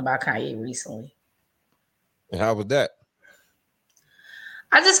was feeling about Kanye recently. And how was that?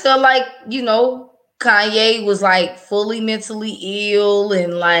 I just felt like, you know, Kanye was like fully mentally ill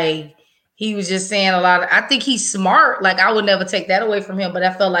and like he was just saying a lot of, I think he's smart. Like I would never take that away from him, but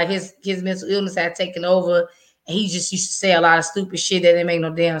I felt like his mental illness had taken over and he just used to say a lot of stupid shit that didn't make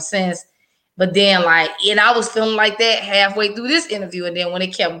no damn sense. But then like, and I was feeling like that halfway through this interview. And then when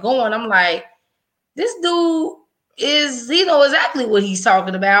it kept going, I'm like, this dude he know exactly what he's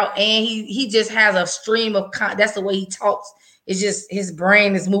talking about. And he just has a stream of, that's the way he talks. It's just his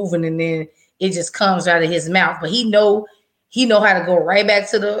brain is moving and then it just comes out of his mouth. But he know how to go right back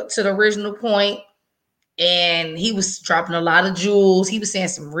to the original point. And he was dropping a lot of jewels. He was saying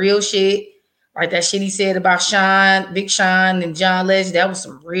some real shit. Like that shit he said about Big Sean and John Legend. That was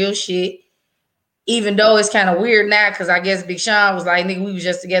some real shit. Even though it's kind of weird now, because I guess Big Sean was like, nigga, we was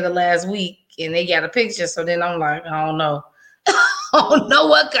just together last week and they got a picture. So then I'm like, I don't know. I don't know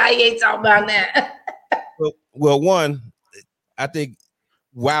what Kanye talking about now. Well, one, I think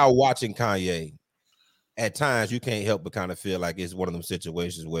while watching Kanye, at times you can't help but kind of feel like it's one of them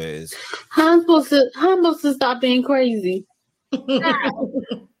situations where it's how I'm supposed to stop being crazy.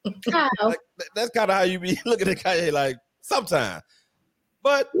 How? Like, that's kind of how you be looking at Kanye, like sometimes.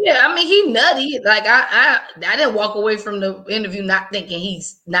 But yeah, I mean he nutty. Like I didn't walk away from the interview not thinking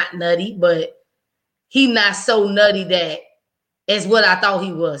he's not nutty, but he not so nutty that is what I thought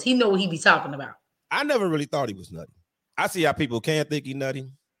he was. He know what he be talking about. I never really thought he was nutty. I see how people can think he's nutty.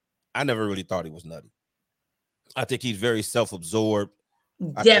 I never really thought he was nutty. I think he's very self-absorbed.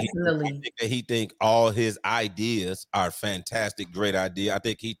 Definitely. I think that he think all his ideas are fantastic, great idea. I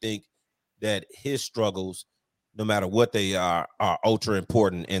think he think that his struggles, no matter what they are ultra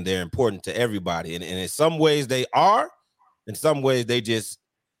important and they're important to everybody. And in some ways they are, in some ways they just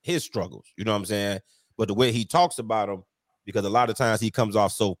his struggles. You know what I'm saying? But the way he talks about them, because a lot of times he comes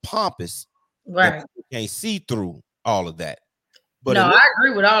off so pompous, right? You can't see through all of that. But no, I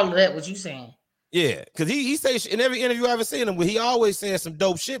agree with all of that. What you saying? Yeah, because he says in every interview I ever seen him, he always saying some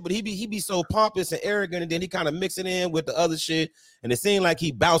dope shit, but he be so pompous and arrogant, and then he kind of mix it in with the other shit, and it seemed like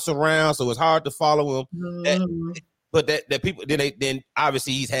he bounce around, so it's hard to follow him. Mm-hmm. But that people then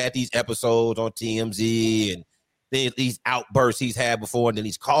obviously he's had these episodes on TMZ and these outbursts he's had before, and then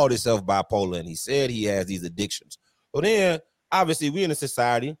he's called himself bipolar, and he said he has these addictions. Well, then obviously we in a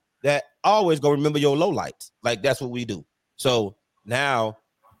society that always go remember your lowlights, like that's what we do. So now.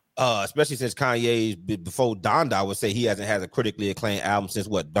 Especially since Kanye, before Donda, I would say he hasn't had a critically acclaimed album since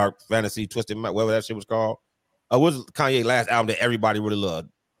what, Dark Fantasy, Twisted, whatever that shit was called. What was Kanye's last album that everybody really loved?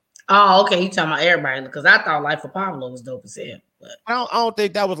 Oh, okay. You talking about everybody? Because I thought Life of Pablo was dope as hell. But I don't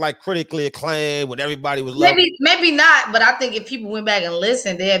think that was like critically acclaimed when everybody was loving. Maybe not, but I think if people went back and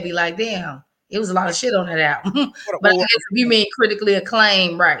listened, they'd be like, damn, it was a lot of shit on that album. But I guess if you mean critically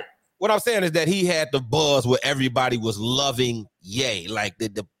acclaimed, right? What I'm saying is that he had the buzz where everybody was loving Ye. Like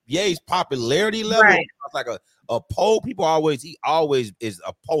the Ye's popularity level, right. Like a poll. He always is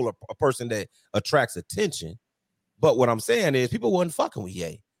a person that attracts attention. But what I'm saying is people wasn't fucking with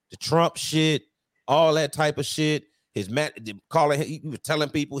Ye. The Trump shit, all that type of shit. He was telling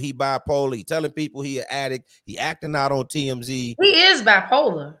people he bipolar. He telling people he an addict. He acting out on TMZ. He is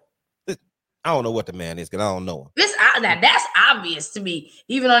bipolar. I don't know what the man is because I don't know him. That's obvious to me.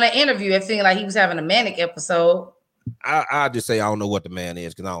 Even on that interview, it seemed like he was having a manic episode. I just say I don't know what the man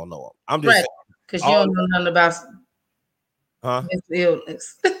is because I don't know him. I'm just because you don't know nothing about mental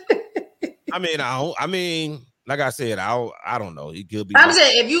illness. I mean, like I said, I don't know. He could be. I'm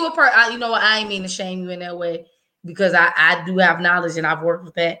saying if you were you know what, I ain't mean to shame you in that way because I do have knowledge and I've worked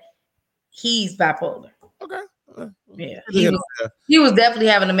with that. He's bipolar. Okay. Yeah, he was definitely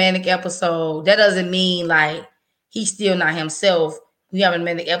having a manic episode. That doesn't mean like he's still not himself. You having a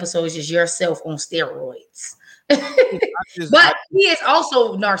manic episode is just yourself on steroids. But he is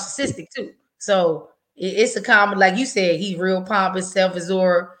also narcissistic too. So it's a common, like you said, he's real pompous,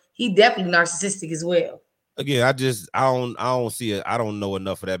 self-absorbed. He definitely narcissistic as well. Again, I don't see it. I don't know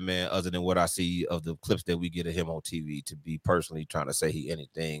enough of that man other than what I see of the clips that we get of him on TV to be personally trying to say he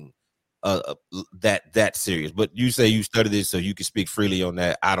anything that serious. But you say you studied this so you can speak freely on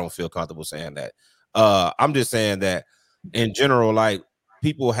that. I don't feel comfortable saying that. I'm just saying that in general, like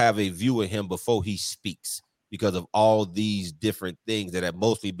people have a view of him before he speaks because of all these different things that have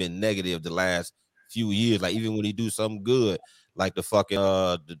mostly been negative the last few years. Like even when he do something good, like the fucking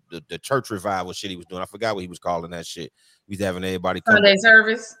the church revival shit he was doing. I forgot what he was calling that shit. He's having everybody come Sunday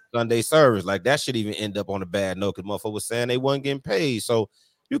service. Sunday service. Like that shit even end up on a bad note because motherfucker was saying they wasn't getting paid. So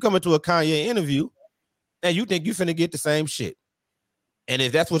you come into a Kanye interview and you think you finna get the same shit. And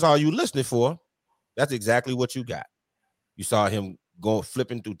if that's what's all you listening for, that's exactly what you got. You saw him going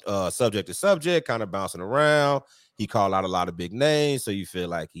flipping through subject to subject, kind of bouncing around. He called out a lot of big names, so you feel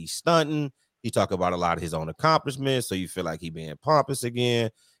like he's stunting. He talked about a lot of his own accomplishments, so you feel like he being pompous again.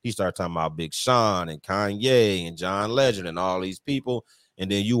 He started talking about Big Sean and Kanye and John Legend and all these people,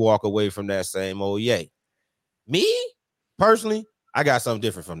 and then you walk away from that same old yay. Me, personally, I got something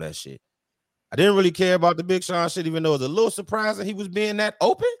different from that shit. I didn't really care about the Big Sean shit, even though it was a little surprising he was being that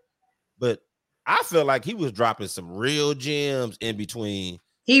open, but I feel like he was dropping some real gems in between.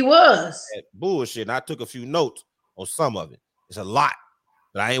 He was. That bullshit, and I took a few notes on some of it. It's a lot,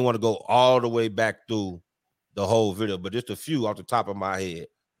 but I ain't want to go all the way back through the whole video, but just a few off the top of my head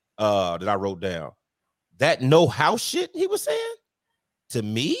that I wrote down. That no house shit he was saying, to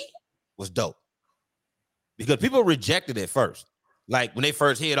me, was dope. Because people rejected it first. Like when they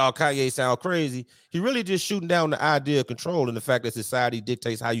first heard all Kanye sound crazy, he really just shooting down the idea of control and the fact that society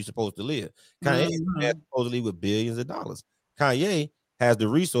dictates how you're supposed to live. Kanye has supposedly with billions of dollars. Kanye has the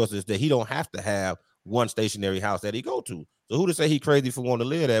resources that he don't have to have one stationary house that he go to. So who to say he crazy for wanting to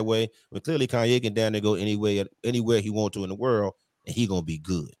live that way? When clearly Kanye can down there go anywhere he want to in the world, and he gonna be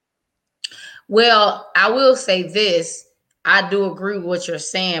good. Well, I will say this. I do agree with what you're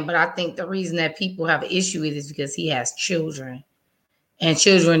saying, but I think the reason that people have an issue with it is because he has children. And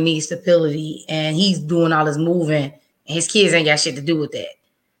children need stability, and he's doing all this moving, and his kids ain't got shit to do with that.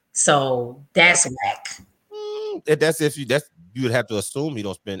 So that's whack. You would have to assume he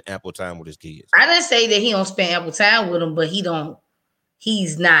don't spend ample time with his kids. I didn't say that he don't spend ample time with them, but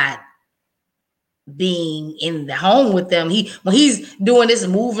he's not being in the home with them. When he's doing this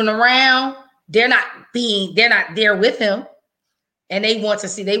moving around, they're not there with him, and they want to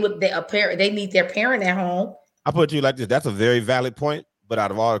see they need their parent at home. I put it to you like this: that's a very valid point. But out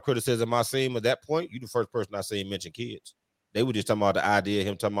of all the criticism I seen at that point, you the first person I seen mention kids. They were just talking about the idea,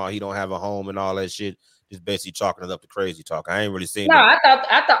 him talking about he don't have a home and all that shit, just basically chalking it up to crazy talk. I ain't really seen. No, I thought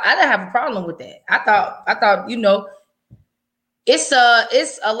I didn't have a problem with that. I thought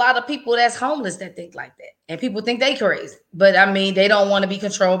it's a lot of people that's homeless that think like that, and people think they crazy. But I mean, they don't want to be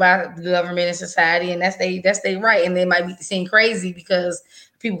controlled by the government and society, and that's they right. And they might be seen crazy because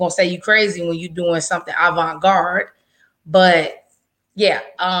people gonna say you crazy when you're doing something avant-garde. But yeah,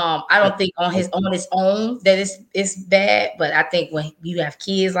 I don't think on its own that it's bad, but I think when you have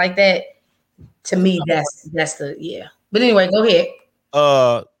kids like that, to me, that's the yeah. But anyway, go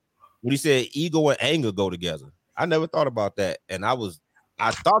ahead. When he said ego and anger go together, I never thought about that, and I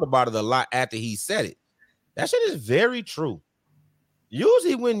thought about it a lot after he said it. That shit is very true.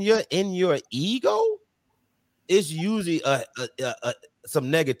 Usually, when you're in your ego, it's usually some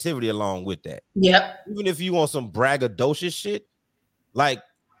negativity along with that. Yep. Even if you want some braggadocious shit. Like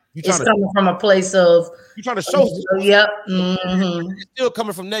it's coming from a place of you're trying to show. Yep. Mm-hmm. It's still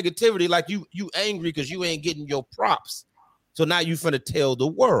coming from negativity. Like you angry because you ain't getting your props. So now you finna tell the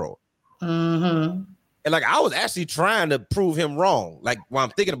world. Mm-hmm. And like I was actually trying to prove him wrong. Like while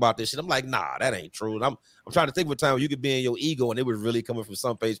I'm thinking about this shit, I'm like, nah, that ain't true. And I'm trying to think of a time where you could be in your ego and it was really coming from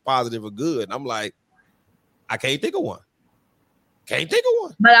someplace positive or good. And I'm like, I can't think of one.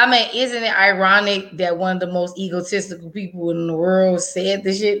 But I mean, isn't it ironic that one of the most egotistical people in the world said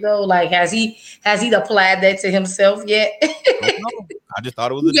the shit though? Like, has he applied that to himself yet? I just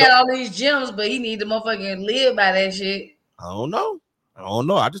thought it was. He got all these gems, but he need to motherfucking live by that shit. I don't know.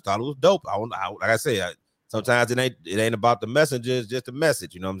 I just thought it was dope. Like I say, sometimes it ain't about the messenger, it's just the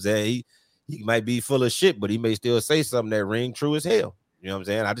message. You know what I'm saying? He might be full of shit, but he may still say something that ring true as hell. You know what I'm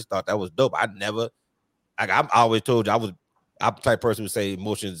saying? I just thought that was dope. I always told you I'm the type of person who say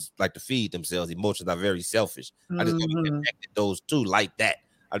emotions like to feed themselves. Emotions are very selfish. I just connected those two like that.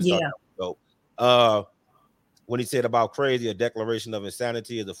 I just thought that was dope. When he said about crazy, a declaration of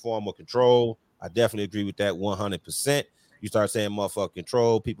insanity is a form of control. I definitely agree with that 100%. You start saying motherfucker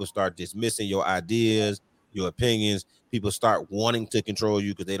control, people start dismissing your ideas, your opinions. People start wanting to control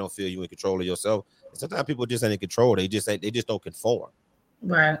you because they don't feel you in control of yourself. And sometimes people just ain't in control. They just don't conform.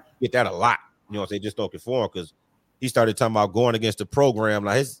 Right. You get that a lot. You know, they just don't conform because he started talking about going against the program.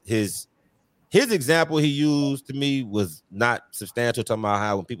 Like his example he used to me was not substantial. Talking about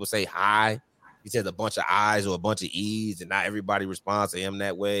how when people say hi, he says a bunch of I's or a bunch of E's, and not everybody responds to him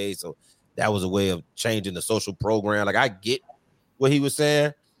that way. So that was a way of changing the social program. Like I get what he was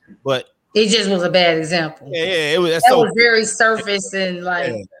saying, but it just was a bad example. Yeah, that was very surface and like.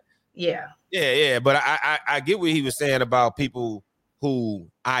 Yeah. Yeah. Yeah. But I get what he was saying about people who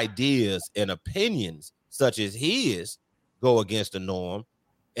ideas and opinions such as his go against the norm,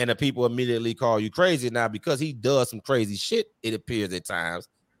 and the people immediately call you crazy. Now, because he does some crazy shit, it appears at times,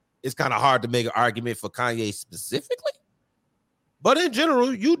 it's kind of hard to make an argument for Kanye specifically. But in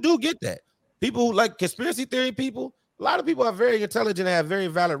general, you do get that. People like conspiracy theory people, a lot of people are very intelligent and have very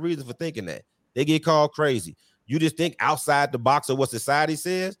valid reasons for thinking that. They get called crazy. You just think outside the box of what society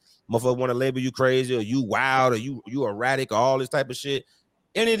says. Motherfucker want to label you crazy, or you wild, or you erratic, or all this type of shit.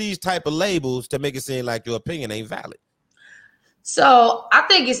 Any of these type of labels to make it seem like your opinion ain't valid. So I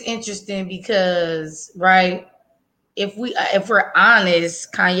think it's interesting because, right, if we're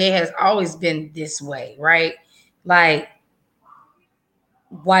honest, Kanye has always been this way, right? Like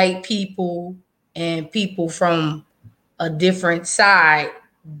white people and people from a different side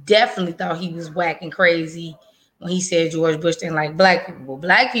definitely thought he was whack and crazy when he said George Bush didn't like black people. Well,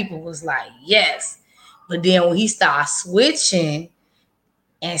 black people was like, yes. But then when he started switching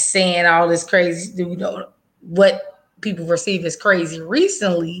and saying all this crazy, you know, what people perceive as crazy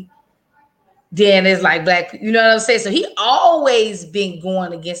recently, then it's like black people, you know what I'm saying? So he always been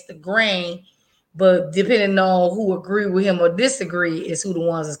going against the grain, but depending on who agree with him or disagree is who the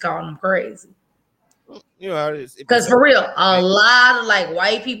ones that's calling him crazy. You know, because for real, a lot of like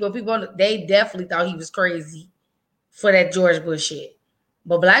white people, they definitely thought he was crazy for that George Bush shit.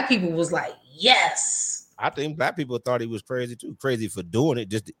 But black people was like, yes. I think black people thought he was crazy too. Crazy for doing it.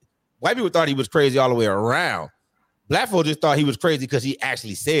 Just white people thought he was crazy all the way around. Black folks just thought he was crazy because he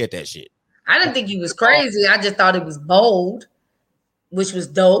actually said that shit. I didn't think he was crazy. I just thought it was bold, which was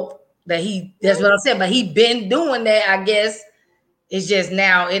dope. That's what I said. But he been doing that, I guess. It's just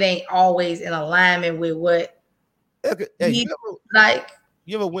now it ain't always in alignment with what you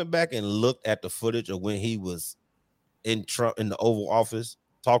ever went back and looked at the footage of when he was in the Oval Office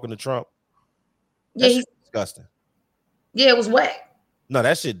talking to Trump? That shit disgusting. Yeah, it was whack. No,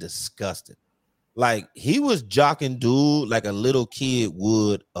 that shit disgusting. Like he was jocking dude like a little kid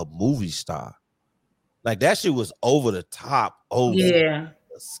would a movie star. Like that shit was over the top.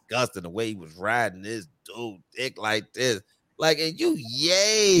 Disgusting the way he was riding this dude dick like this. Like, and you,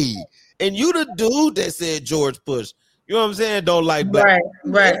 yay. And you the dude that said George Bush, you know what I'm saying? Don't like black.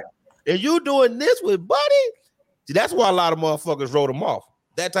 Right. And you doing this with Buddy? See, that's why a lot of motherfuckers wrote him off.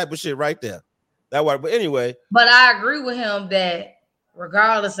 That type of shit right there. That why, but anyway. But I agree with him that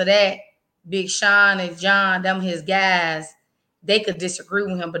regardless of that, Big Sean and John, them his guys, they could disagree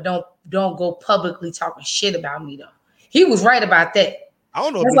with him, but don't go publicly talking shit about me though. He was right about that. I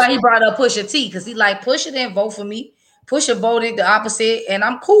don't know. That's why he brought up Pusha T, because he like Pusha didn't vote for me. Pusha voted the opposite, and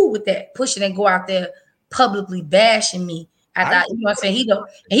I'm cool with that. Pusha didn't go out there publicly bashing me. You know what I'm saying?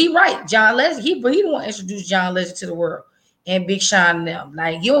 He right. John Legend, he the one introduced John Legend to the world, and Big Sean and them.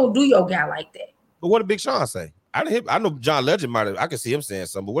 Like, you don't do your guy like that. But what did Big Sean say? I know John Legend might have. I can see him saying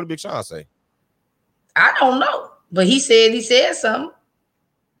something, but what did Big Sean say? I don't know, but he said something.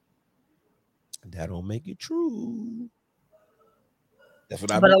 That don't make it true. That's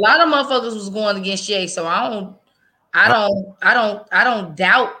what But a lot of motherfuckers was going against Jay, so I don't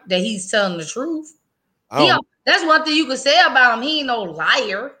doubt that he's telling the truth. That's one thing you could say about him. He ain't no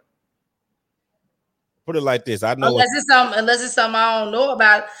liar. Put it like this. I know unless it's something I don't know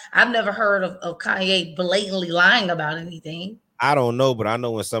about. I've never heard of Kanye blatantly lying about anything. I don't know, but I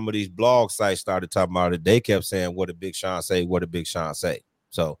know when some of these blog sites started talking about it, they kept saying, what did Big Sean say? What did Big Sean say?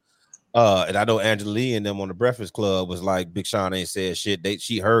 So and I know Angela Lee and them on the Breakfast Club was like, Big Sean ain't said shit.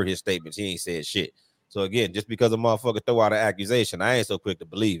 She heard his statements. He ain't said shit. So again, just because a motherfucker throw out an accusation, I ain't so quick to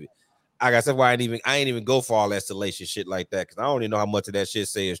believe it. Like I said, why I ain't even go for all that salacious shit like that, because I don't even know how much of that shit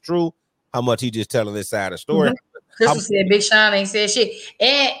say is true, how much he just telling this side of the story. Crystal said Big Sean ain't said shit.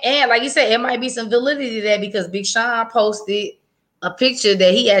 And like you said, it might be some validity to that, because Big Sean posted a picture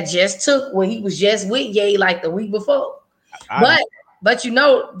that he had just took when he was just with Ye like the week before. But you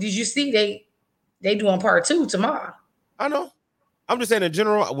know, did you see they doing part 2 tomorrow? I know. I'm just saying in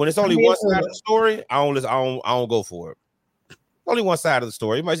general, when it's only one side of the story, I don't go for it. Only one side of the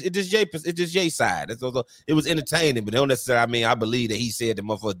story. It's just Jay's side. It was entertaining, but don't necessarily. I mean, I believe that he said the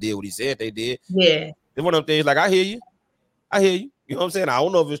motherfucker did what he said they did. Yeah. It's one of them things. Like, I hear you. You know what I'm saying? I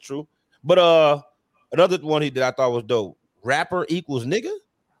don't know if it's true, but another one that I thought was dope. Rapper equals nigga.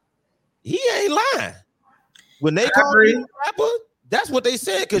 He ain't lying. When they call him rapper, that's what they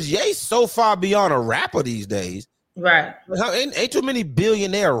said. Because Ye's so far beyond a rapper these days. Right. Ain't too many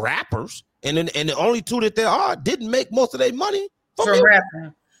billionaire rappers, and the only two that there are didn't make most of their money from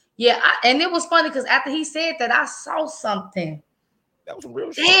rapping. Yeah, and it was funny because after he said that, I saw something. That was some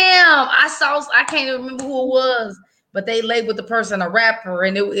real shit. Damn, I can't remember who it was, but they labeled the person a rapper,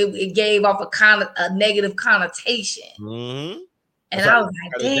 and it gave off a negative connotation. Mm-hmm. And I was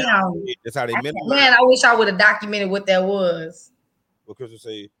like, damn. That's how they meant it. Man, I wish I would have documented what that was. Well, Chris will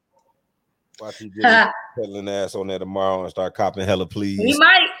say, watch he get peddling ass on there tomorrow and start copping hella please. He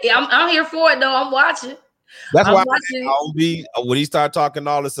might. I'm here for it though. I'm watching. That's why I'll be when he started talking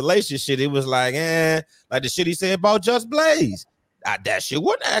all the salacious shit. It was like the shit he said about Just Blaze. That shit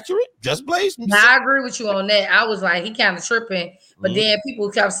wasn't accurate. Just Blaze. Now, I agree with you on that. I was like, he kind of tripping, but then people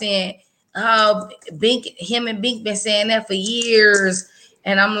kept saying, him and Bink been saying that for years,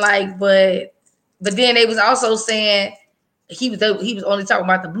 and I'm like, but then they was also saying he was only talking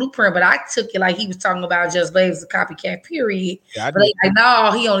about the blueprint, but I took it like he was talking about Just Blaze as a copycat, period. Yeah, but they like,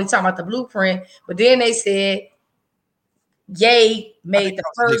 no, he only talking about the blueprint. But then they said Ye made the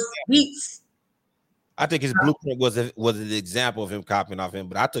first beats. I think his blueprint was an example of him copying off him,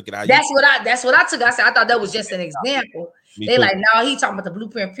 but I took it out. That's what I took. I said I thought that was just an example. They like, no, he talking about the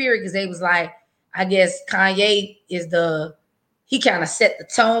blueprint, period, because they was like, I guess Kanye he kind of set the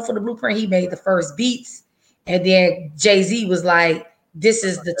tone for the blueprint. He made the first beats. And then Jay-Z was like, this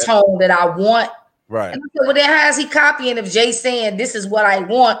is the tone that I want. Right. And I said, well, then how is he copying if Jay saying this is what I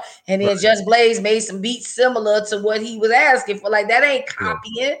want? And then Just Blaze made some beats similar to what he was asking for. Like, that ain't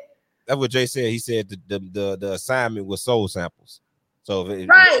copying. Yeah. That's what Jay said. He said the assignment was soul samples. So he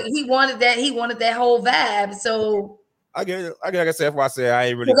wanted that. He wanted that whole vibe. So I get it. Like I said, that's why I said I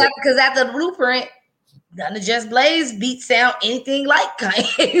ain't really because after the blueprint, none of Just Blaze beats sound anything like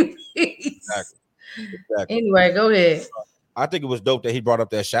Kanye beats. Exactly. Anyway, go ahead. I think it was dope that he brought up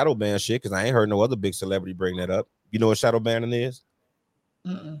that shadow band shit because I ain't heard no other big celebrity bring that up. You know what shadow banding is?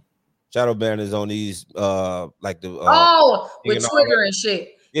 Shadow banding is on these with Twitter and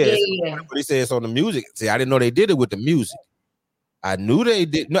shit. Yeah. But he said it's on the music. See, I didn't know they did it with the music. I knew they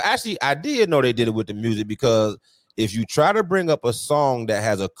did. No, actually, I did know they did it with the music because if you try to bring up a song that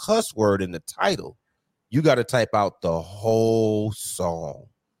has a cuss word in the title, you got to type out the whole song.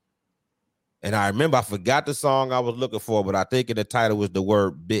 And I remember I forgot the song I was looking for, but I think in the title was the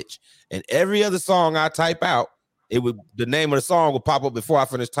word bitch. And every other song I type out, the name of the song would pop up before I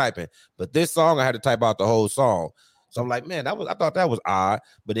finished typing. But this song, I had to type out the whole song. So I'm like, man, I thought that was odd.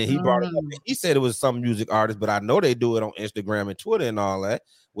 But then he brought it up. He said it was some music artist, but I know they do it on Instagram and Twitter and all that.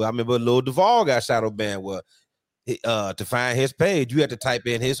 Well, I remember Lil Duval got shadow banned. Well, to find his page, you had to type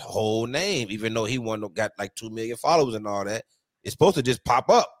in his whole name, even though he got like 2 million followers and all that. It's supposed to just pop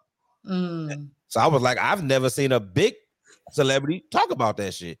up. So I was like, I've never seen a big celebrity talk about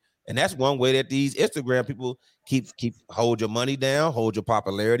that shit. And that's one way that these Instagram people keep hold your money down, hold your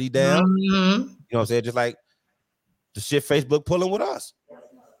popularity down. You know what I'm saying? Just like the shit Facebook pulling with us.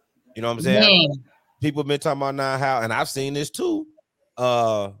 You know what I'm saying? People have been talking about now how, and I've seen this too.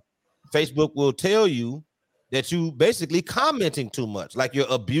 Facebook will tell you that you basically commenting too much, like you're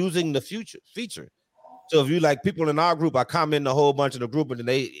abusing the feature. So if you like people in our group, I comment a whole bunch of the group, and then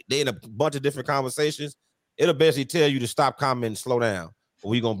they in a bunch of different conversations, it'll basically tell you to stop commenting, slow down,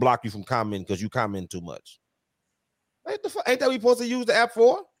 or we're gonna block you from commenting because you comment too much. Ain't that we supposed to use the app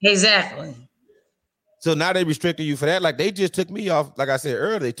for? Exactly. So now they restricted you for that. Like they just took me off. Like I said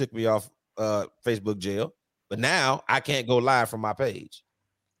earlier, they took me off Facebook jail, but now I can't go live from my page.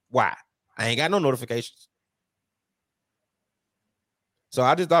 Why? I ain't got no notifications. So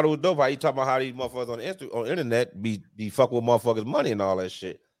I just thought it was dope how he talking about how these motherfuckers on the internet be fucking with motherfuckers' money and all that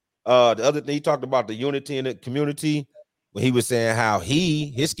shit. The other thing he talked about the unity in the community when he was saying how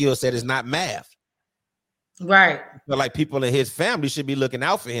his skill set is not math. Right. But like people in his family should be looking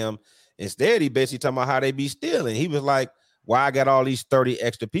out for him. Instead, he basically talking about how they be stealing. He was like, why I got all these 30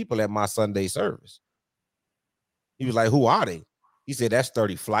 extra people at my Sunday service? He was like, who are they? He said, that's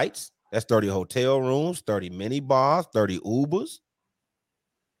 30 flights. That's 30 hotel rooms, 30 mini bars, 30 Ubers.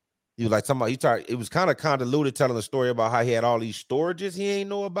 He was like, it was kind of convoluted telling the story about how he had all these storages he ain't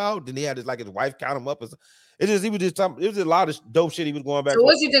know about. Then he had his wife count him up. It was a lot of dope shit he was going back. So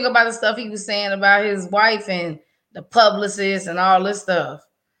what you think about the stuff he was saying about his wife and the publicist and all this stuff?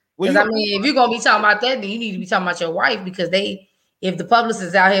 Because if you're gonna be talking about that, then you need to be talking about your wife because if the publicist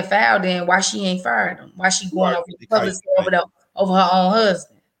is out here foul, then why she ain't fired him? Why she going over the publicist over her own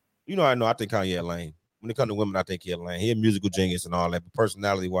husband? I think Kanye lame. When it comes to women, I think he's lame. He's a musical genius and all that, but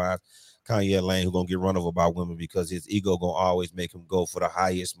personality-wise, Kanye lame who's gonna get run over by women because his ego gonna always make him go for the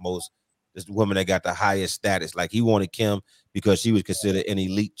highest, this woman that got the highest status. Like he wanted Kim because she was considered an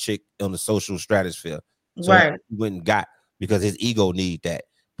elite chick on the social stratosphere. So right. He went and got because his ego need that,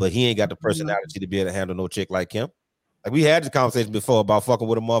 but he ain't got the personality to be able to handle no chick like Kim. Like we had this conversation before about fucking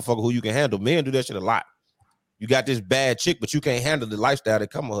with a motherfucker who you can handle. Men do that shit a lot. You got this bad chick, but you can't handle the lifestyle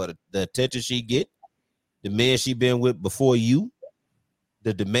that come with her, the attention she get. the men she been with before you,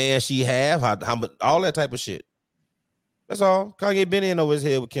 the demand she have, how much, all that type of shit. That's all. Kanye been in over his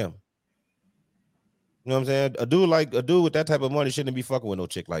head with Kim. You know what I'm saying? A dude with that type of money shouldn't be fucking with no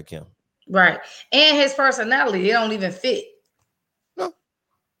chick like Kim. Right. And his personality, they don't even fit. No,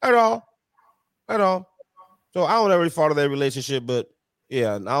 at all. So I don't ever really follow that relationship, but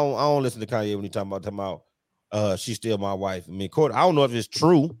yeah, I don't listen to Kanye when he talking about she's still my wife. I mean, I don't know if it's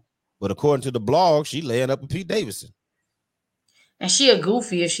true, but according to the blog, she laying up with Pete Davidson. And she a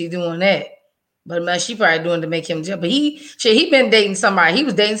goofy if she doing that. But man, she probably doing to make him jump. But he been dating somebody. He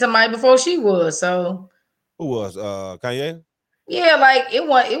was dating somebody before she was. So who was Kanye? Yeah, like it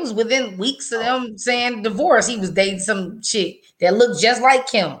was within weeks of them saying divorce. He was dating some chick that looked just like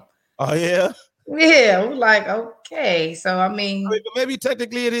Kim. Oh yeah. Yeah, we're like, okay. So I mean, but maybe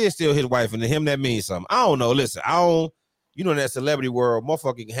technically it is still his wife, and to him that means something. I don't know. Listen, in that celebrity world,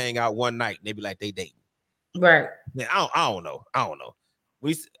 motherfucker can hang out one night and they be like they dating. Right. Man, I don't know.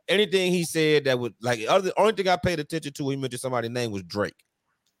 Anything he said that would the only thing I paid attention to when he mentioned somebody's name was Drake.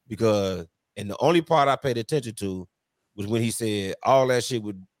 And the only part I paid attention to was when he said all that shit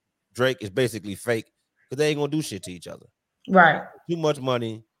with Drake is basically fake because they ain't gonna do shit to each other. Right. Too much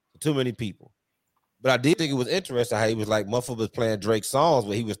money, too many people. But I did think it was interesting how he was like, motherfucker was playing Drake songs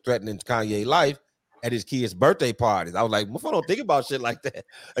where he was threatening Kanye's life at his kids' birthday parties. I was like, motherfucker don't think about shit like that.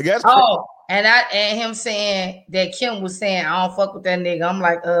 I guess. Oh, and him saying that Kim was saying, I don't fuck with that nigga. I'm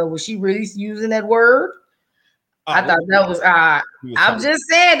like, was she really using that word? I thought that was odd. I'm just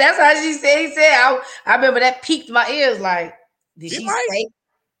saying, that's how she said. He said, I remember that piqued my ears. Like, did she say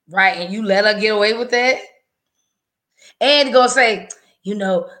right? And you let her get away with that? And gonna say,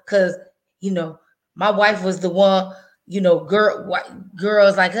 because my wife was the one,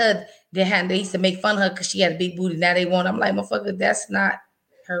 girls like her, they used to make fun of her because she had a big booty. Now they want. I'm like, motherfucker, that's not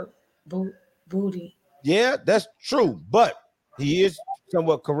her booty. Yeah, that's true, but he is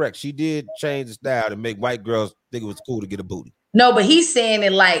somewhat correct. She did change the style to make white girls think it was cool to get a booty. No, but he's saying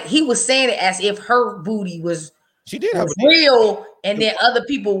it like he was saying it as if her booty was have real, and then other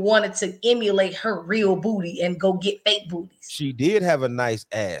people wanted to emulate her real booty and go get fake booties. She did have a nice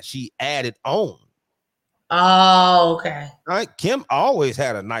ass. She added on. Oh, okay. All right, Kim always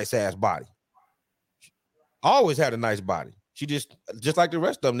had a nice ass body. Always had a nice body. She just like the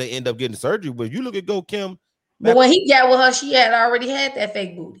rest of them, they end up getting surgery. But you look at Kim. But when he got with her, she had already had that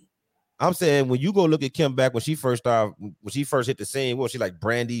fake booty. I'm saying when you go look at Kim back when she first hit the scene, what was she like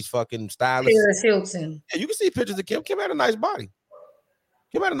Brandy's fucking stylist? Paris Hilton. Yeah, you can see pictures of Kim. Kim had a nice body.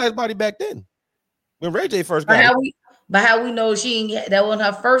 Kim had a nice body back then. When Ray J first got But how we know that wasn't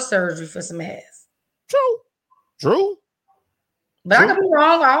her first surgery for some ass? True. But I could be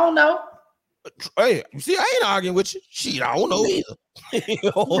wrong. I don't know. Hey, you see, I ain't arguing with you. Shit, I don't know either. You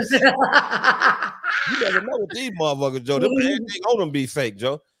never know with these motherfuckers, Joe. Everything on them be fake,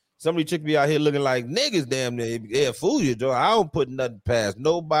 Joe. Somebody chick be out here looking like niggas, damn near. Yeah, fool you, Joe. I don't put nothing past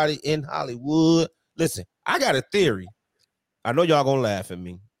nobody in Hollywood. Listen, I got a theory. I know y'all gonna laugh at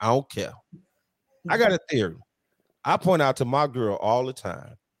me. I don't care. I got a theory. I point out to my girl all the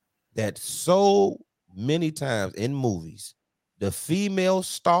time that so many times in movies, the female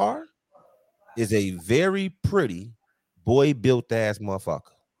star is a very pretty boy built ass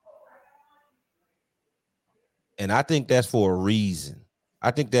motherfucker. And I think that's for a reason. I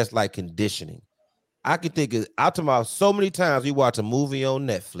think that's like conditioning. I can think of out to my so many times we watch a movie on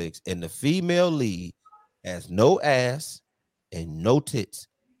Netflix and the female lead has no ass and no tits,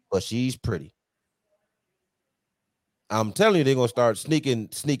 but she's pretty. I'm telling you, they're gonna start sneaking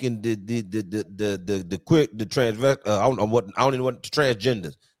the quick the transvest. I don't even know what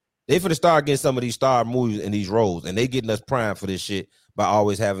transgenders. They finna start getting some of these star movies in these roles, and they getting us primed for this shit by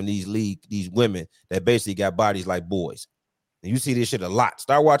always having these women that basically got bodies like boys. And you see this shit a lot.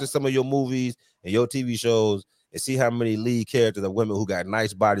 Start watching some of your movies and your TV shows and see how many lead characters are women who got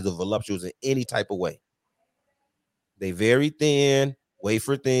nice bodies or voluptuous in any type of way. They very thin,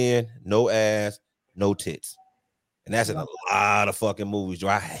 wafer thin, no ass, no tits. And that's in a lot of fucking movies, Joe.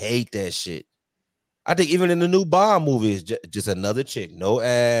 I hate that shit. I think even in the new Bond movie, it's just another chick, no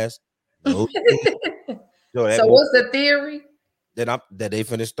ass, no tits. So what's the theory? That they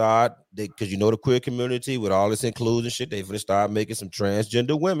finna start, because the queer community with all this inclusion shit, they finna start making some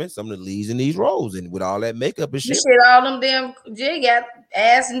transgender women, some of the leads in these roles, and with all that makeup and shit. All them damn Jay got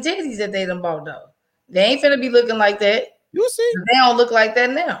ass and titties that they done bought though. They ain't finna be looking like that. You see, they don't look like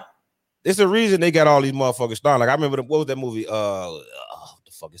that now. It's a reason they got all these motherfuckers starring. Like I remember what was that movie? The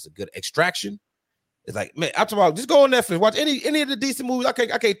fuck, it's a good Extraction. It's like, man, I'm talking about just go on Netflix, watch any of the decent movies. I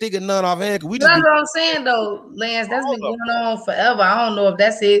can't think of none offhand. That's what I'm saying though, Lance. That's been going on forever. I don't know if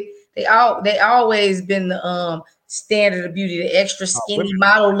that's it. they always been the standard of beauty, the extra skinny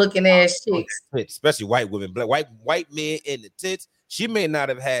model looking ass chicks. Especially white women, white men in the tits. She may not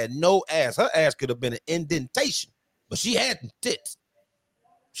have had no ass. Her ass could have been an indentation, but she had tits.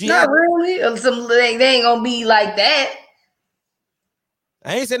 Not really. They ain't gonna be like that.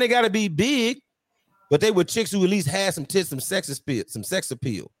 I ain't saying they gotta be big, but they were chicks who at least had some tits, some sex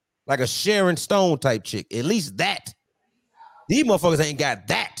appeal, like a Sharon Stone type chick. At least that. These motherfuckers ain't got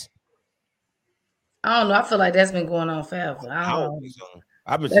that. I don't know. I feel like that's been going on forever. I don't know.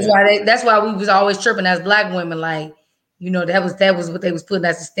 So. That's why we was always tripping as black women. Like, that was what they was putting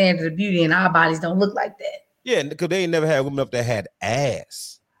as the standard of beauty, and our bodies don't look like that. Yeah, because they ain't never had women up that had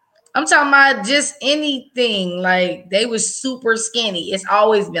ass. I'm talking about just anything. Like, they was super skinny. It's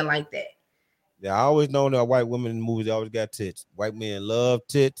always been like that. Yeah, I always known that white women in the movies always got tits. White men love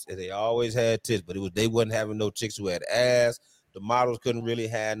tits, and they always had tits, but they wasn't having no chicks who had ass. The models couldn't really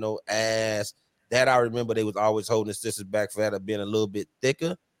have no ass. That I remember they was always holding the sisters back for that being a little bit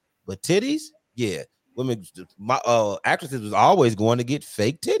thicker. But titties, yeah. Women, actresses was always going to get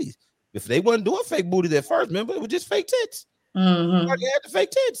fake titties. If they wasn't doing fake booties at first, remember, it was just fake tits. Mm-hmm. They had the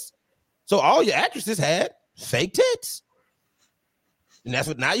fake tits. So all your actresses had fake tits. And that's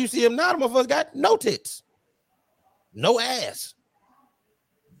what now you see them now. The motherfuckers got no tits. No ass.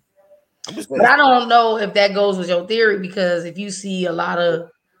 But I don't know if that goes with your theory, because if you see a lot of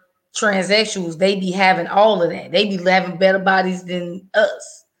transsexuals, they be having all of that. They be having better bodies than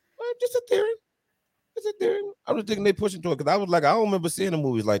us. Well, just a theory. It's a theory. I'm just thinking they pushing to it, because I was like, I don't remember seeing the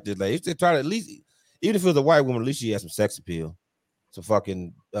movies like this. Like, if they try to, at least, even if it was a white woman, at least she had some sex appeal. Some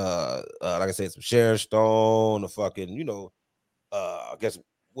fucking like I said, some Sharon Stone, or fucking, I guess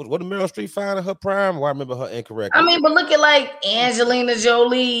what did Meryl Streep find in her prime? Well, I remember her incorrect. I mean, but look at like Angelina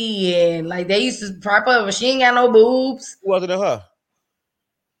Jolie, and like they used to prop up, but she ain't got no boobs. Who other than her?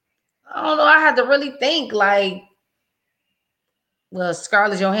 I don't know. I had to really think. Like, well,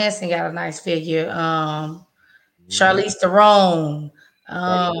 Scarlett Johansson got a nice figure. Charlize Theron.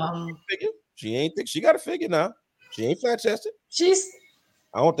 She ain't thick. She got a figure now. She ain't flat chested.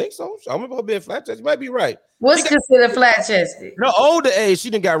 I don't think so. I remember her being flat chested. You might be right. What's considered flat chested? No, older age, she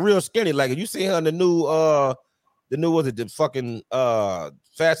done got real skinny. Like, if you see her in the new was it the fucking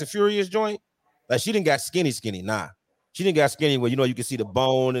Fast and Furious joint? Like, she done got skinny. Nah. She didn't got skinny where you can see the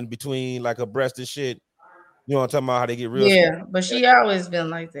bone in between like her breast and shit. You know what I'm talking about? How they get real skinny. But she always been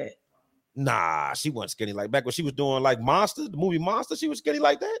like that. Nah, she wasn't skinny. Like back when she was doing like Monster, the movie Monster, she was skinny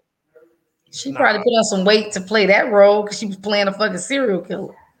like that. She probably put on some weight to play that role because she was playing a fucking serial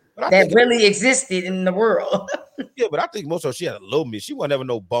killer that really existed in the world. Yeah, but I think most of her, she had a low meat. She wasn't ever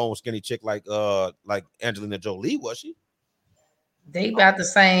no bone skinny chick like Angelina Jolie, was she? They about the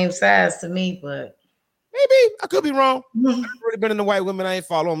same size to me, but maybe I could be wrong. I've already been in the white women. I ain't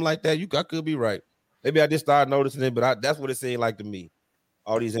follow them like that. I could be right. Maybe I just started noticing it, but that's what it seemed like to me.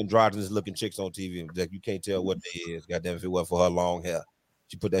 All these androgynous looking chicks on TV, like you can't tell what they is. Goddamn, if it wasn't for her long hair,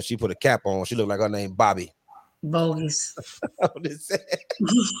 she put a cap on. She looked like her name Bobby. Bogus. I'm just saying.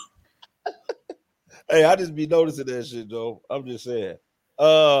 Hey, I just be noticing that shit though. I'm just saying.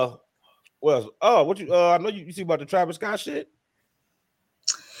 I know you see about the Travis Scott shit.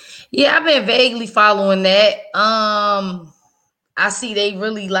 Yeah, I've been vaguely following that. I see they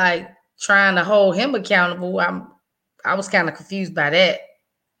really like trying to hold him accountable. I was kind of confused by that.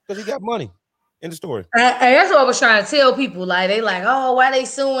 Because he got money in the story. And that's what I was trying to tell people. Like, they like, oh, why they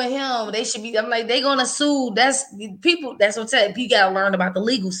suing him? They should be. I'm like, they gonna sue. That's people. That's what I'm saying. You gotta learn about the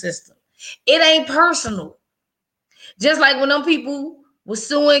legal system. It ain't personal. Just like when them people was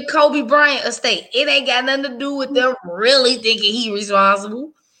suing Kobe Bryant estate, it ain't got nothing to do with them really thinking he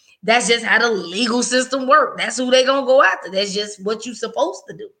responsible. That's just how the legal system works. That's who they gonna go after. That's just what you supposed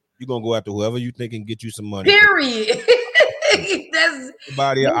to do. You're gonna go after whoever you think can get you some money. Period. That's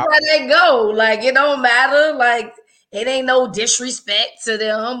how they go. Like, it don't matter. Like, it ain't no disrespect to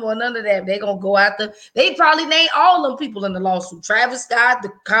them or none of that. They gonna go after. They probably name all them people in the lawsuit. Travis Scott,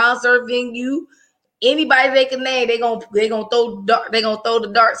 the concert venue, anybody they can name. They gonna throw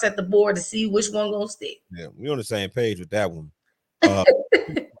the darts at the board to see which one gonna stick. Yeah, we're on the same page with that one.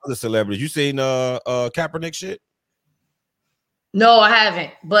 Other celebrities, you seen Kaepernick shit? No, I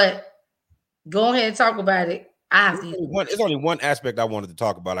haven't. But go ahead and talk about it. I have to use it's only one aspect I wanted to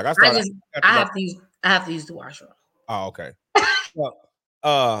talk about. Like I have to use the washroom. Oh, okay.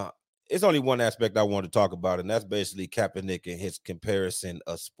 It's only one aspect I want to talk about, and that's basically Kaepernick and his comparison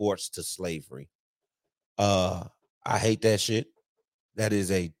of sports to slavery. I hate that shit. That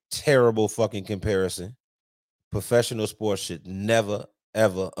is a terrible fucking comparison. Professional sports should never,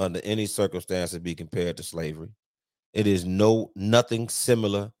 ever, under any circumstances, be compared to slavery. It is nothing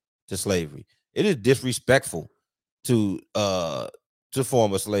similar to slavery. It is disrespectful to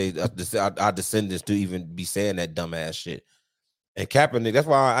former slaves, our descendants, to even be saying that dumbass shit. And Kaepernick, that's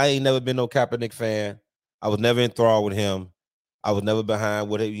why I ain't never been no Kaepernick fan. I was never enthralled with him. I was never behind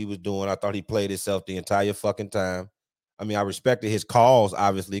what he was doing. I thought he played himself the entire fucking time. I mean, I respected his cause,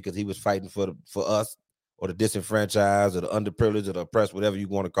 obviously, because he was fighting for us, or the disenfranchised, or the underprivileged, or the oppressed, whatever you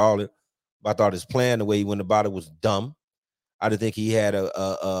want to call it. But I thought his plan, the way he went about it, was dumb. I didn't think he had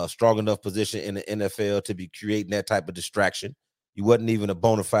a strong enough position in the NFL to be creating that type of distraction. You wasn't even a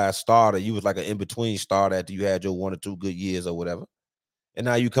bona fide starter. You was like an in-between starter after you had your 1 or 2 good years or whatever. And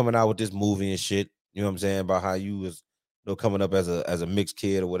now you coming out with this movie and shit, you know what I'm saying, about how you was, you know, coming up as a mixed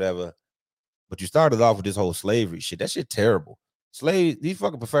kid or whatever. But you started off with this whole slavery shit. That shit terrible. These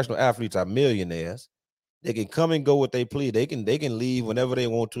fucking professional athletes are millionaires. They can come and go what they please. They can leave whenever they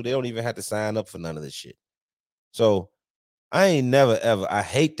want to. They don't even have to sign up for none of this shit. So I ain't never ever. I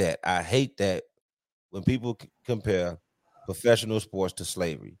hate that. I hate that when people compare professional sports to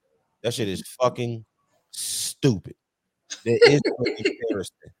slavery. That shit is fucking stupid. There is no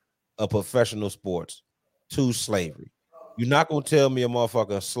comparison of professional sports to slavery. You're not gonna tell me a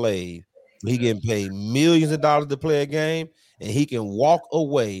motherfucker slave, he getting paid millions of dollars to play a game, and he can walk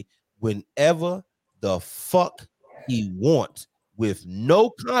away whenever the fuck he wants with no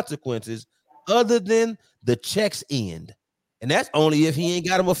consequences other than the checks end. And that's only if he ain't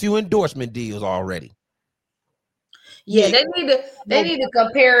got him a few endorsement deals already. Yeah, they need to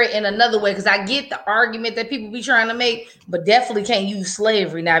compare it in another way, because I get the argument that people be trying to make, but definitely can't use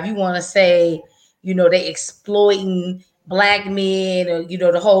slavery. Now, if you want to say, you know, they exploiting black men, or, you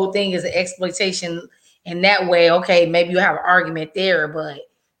know, the whole thing is an exploitation in that way, okay, maybe you have an argument there, but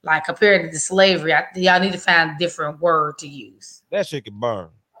like compared to the slavery, y'all need to find a different word to use. That shit can burn.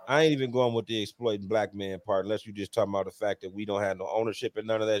 I ain't even going with the exploiting black man part, unless you just talking about the fact that we don't have no ownership in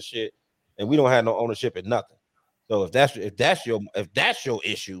none of that shit, and we don't have no ownership in nothing. So if that's your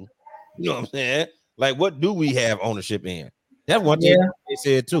issue, you know what I'm saying? Like, what do we have ownership in? That's one thing they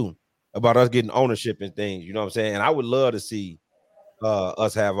said too about us getting ownership in things. You know what I'm saying? And I would love to see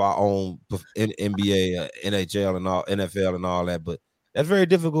us have our own NBA, NHL, and all NFL and all that, but that's very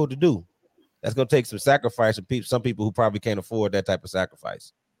difficult to do. That's gonna take some sacrifice of people. Some people who probably can't afford that type of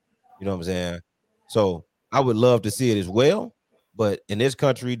sacrifice. You know what I'm saying? So I would love to see it as well, but in this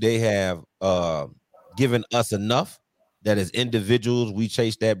country, they have given us enough that as individuals we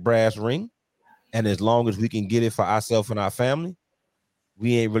chase that brass ring, and as long as we can get it for ourselves and our family,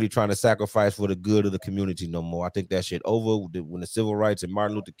 we ain't really trying to sacrifice for the good of the community no more. I think that shit over when the civil rights and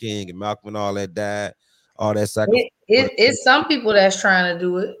Martin Luther King and Malcolm and all that died, all that sacrifice. It's some people that's trying to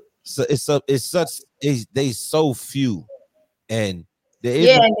do it. So they so few, and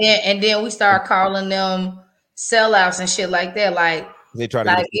and then we start calling them sellouts and shit like that. Like they try to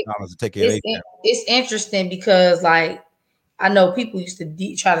get dollars to take care of it. It's interesting because, like, I know people used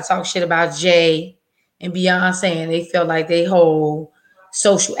to try to talk shit about Jay and Beyonce, and they felt like their whole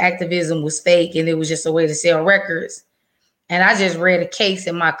social activism was fake and it was just a way to sell records. And I just read a case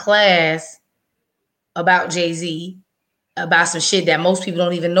in my class about Jay-Z, about some shit that most people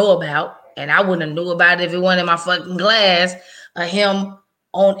don't even know about, and I wouldn't have knew about it if it wasn't in my fucking class. Him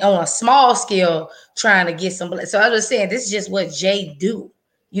on a small scale trying to get some. So I was just saying, this is just what Jay do.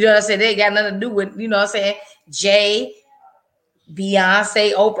 You know what I'm saying? They ain't got nothing to do with, you know what I'm saying? Jay,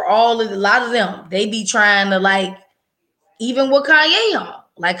 Beyonce, Oprah, a lot of them, they be trying to, like, even with Kanye on,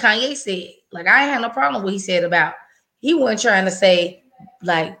 like Kanye said, like, I ain't had no problem with what he said about, he wasn't trying to say,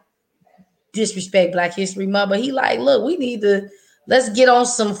 like, disrespect Black History Month, but he like, look, let's get on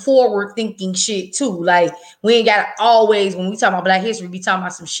some forward thinking shit too. Like, we ain't got to always, when we talk about Black history, be talking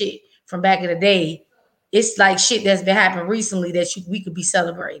about some shit from back in the day. It's like shit that's been happening recently that we could be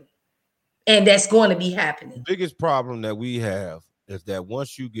celebrating, and that's going to be happening. The biggest problem that we have is that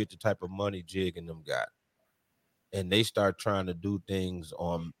once you get the type of money Jig and them got, and they start trying to do things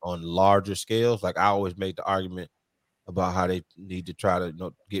on larger scales, like I always make the argument about how they need to try to, you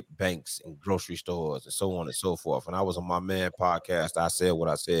know, get banks and grocery stores and so on and so forth. And I was on my man podcast, I Said What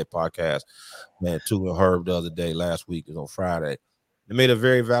I Said podcast, man, 2 and Herb the other day, last week, it was on Friday. They made a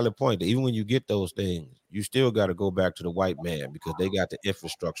very valid point that even when you get those things, you still got to go back to the white man because they got the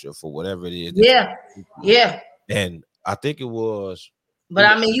infrastructure for whatever it is. Yeah. And I think it was. But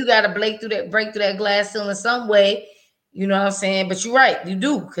I mean, you got to break through that glass ceiling some way. You know what I'm saying? But you're right, you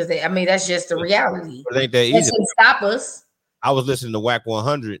do, because I mean that's just the reality. It ain't that easy. That stop us. I was listening to Whack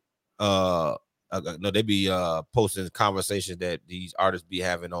 100. No, they be posting conversations that these artists be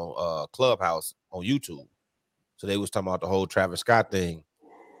having on Clubhouse on YouTube. So they was talking about the whole Travis Scott thing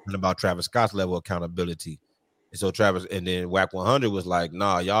and about Travis Scott's level of accountability. And so Travis, and then Whack 100 was like,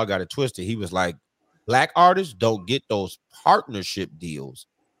 nah, y'all got it twisted. He was like, black artists don't get those partnership deals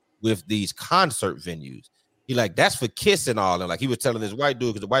with these concert venues. He like, that's for Kiss and all. And like he was telling this white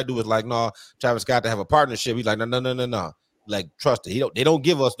dude, because the white dude was like, no, Travis Scott to have a partnership. He's like, no. Like, trust it. They don't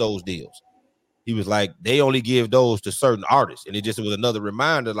give us those deals. He was like, they only give those to certain artists. And it just was another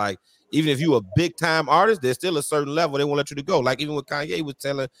reminder, like, even if you a big time artist, there's still a certain level they won't let you to go. Like even what Kanye was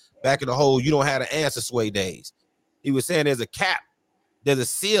telling back in the whole, you don't have to answer sway days. He was saying there's a cap, there's a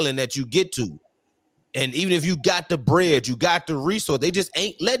ceiling that you get to. And even if you got the bread, you got the resource, they just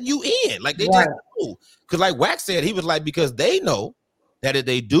ain't letting you in. Like they just know. Because like Wax said, he was like, because they know that if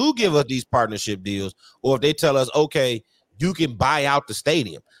they do give us these partnership deals, or if they tell us, okay, you can buy out the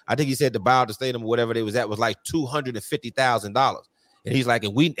stadium. I think he said to buy out the stadium or whatever they was at was like $250,000. And he's like,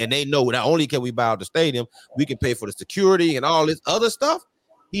 and they know not only can we buy out the stadium, we can pay for the security and all this other stuff.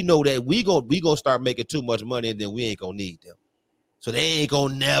 He know that we gonna start making too much money and then we ain't gonna need them. So they ain't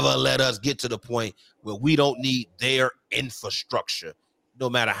gonna never let us get to the point where we don't need their infrastructure,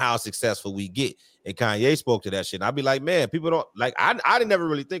 no matter how successful we get. And Kanye spoke to that shit. And I'd be like, man, people don't like. I didn't never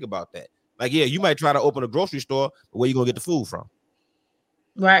really think about that. Like, yeah, you might try to open a grocery store, but where you gonna get the food from?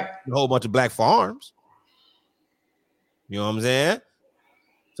 Right. A whole bunch of black farms. You know what I'm saying?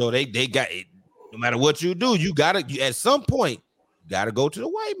 So they got it. No matter what you do, you at some point gotta go to the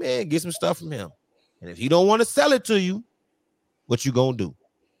white man, get some stuff from him. And if he don't want to sell it to you, what you gonna do?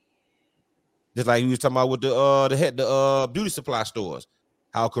 Just like we was talking about with the beauty supply stores,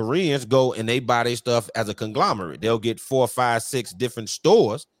 how Koreans go and they buy their stuff as a conglomerate. They'll get 4, 5, 6 different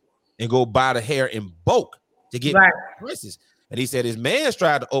stores and go buy the hair in bulk to get prices. And he said his man's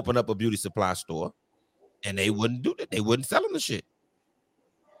tried to open up a beauty supply store and they wouldn't do that. They wouldn't sell him the shit.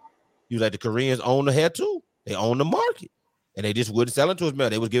 He was like, the Koreans own the hair too. They own the market. And they just wouldn't sell it to his man.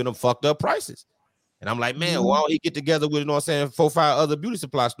 They was giving them fucked up prices. And I'm like, man, why don't he get together with, you know what I'm saying, 4 or 5 other beauty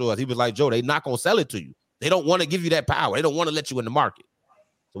supply stores? He was like, Joe, they not going to sell it to you. They don't want to give you that power. They don't want to let you in the market.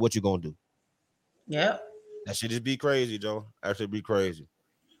 So what you going to do? Yeah. That shit just be crazy, Joe. That should be crazy.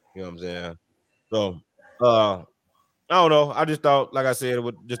 You know what I'm saying? So, I don't know. I just thought, like I said,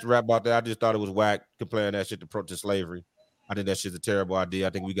 just to wrap about that, I just thought it was whack comparing that shit to protest slavery. I think that shit's a terrible idea. I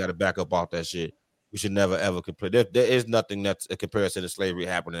think we got to back up off that shit. We should never, ever compare. There is nothing that's a comparison to slavery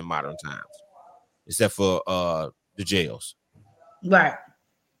happening in modern times, except for the jails. Right.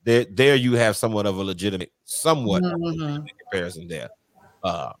 There you have somewhat of a legitimate comparison there.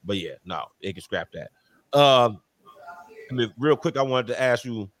 But yeah, no, they can scrap that. I mean, real quick, I wanted to ask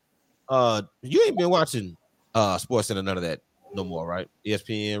you, you ain't been watching Sports Center, none of that no more, right?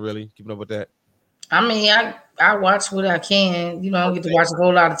 ESPN, really? Keeping up with that? I mean, I watch what I can. You know, I don't get to watch a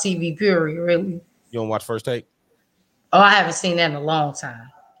whole lot of TV, period, really. You don't watch First Take? Oh, I haven't seen that in a long time.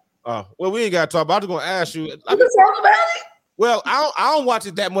 Well, we ain't got to talk about it. I'm just going to ask you. We can talk about it? Well, I don't watch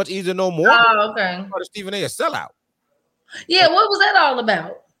it that much either no more. Oh, okay. Stephen A. a sellout. Yeah, what was that all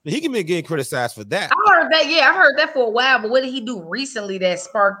about? He can be getting criticized for that. I heard that. Yeah, I've heard that for a while. But what did he do recently that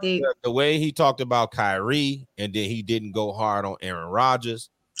sparked it? The way he talked about Kyrie, and then he didn't go hard on Aaron Rodgers.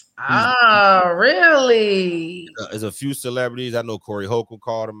 Oh, really? There's a few celebrities. I know Corey Holcomb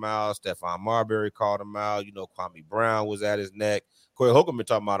called him out. Stephon Marbury called him out. You know, Kwame Brown was at his neck. Corey Holcomb been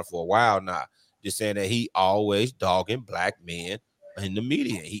talking about it for a while now. Just saying that he always dogging black men in the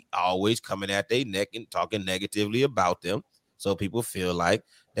media. He always coming at their neck and talking negatively about them. So people feel like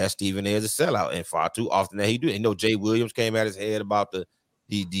that Stephen A. is a sellout. And far too often that he do. You know, Jay Williams came at his head about the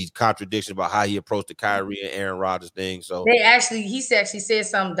contradiction about how he approached the Kyrie and Aaron Rodgers thing. So he actually said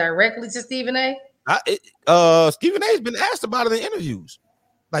something directly to Stephen A. Stephen A. has been asked about it in interviews.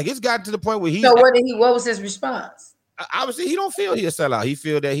 Like it's gotten to the point where what was his response? Obviously, he don't feel he a sellout. He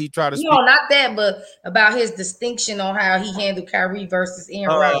feel that he tried to. Not that, but about his distinction on how he handled Kyrie versus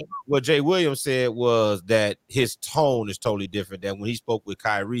Aaron Rodgers. What Jay Williams said was that his tone is totally different. That when he spoke with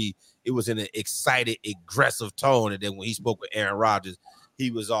Kyrie, it was in an excited, aggressive tone, and then when he spoke with Aaron Rodgers,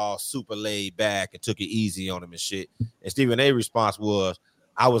 he was all super laid back and took it easy on him and shit. And Stephen A.'s response was,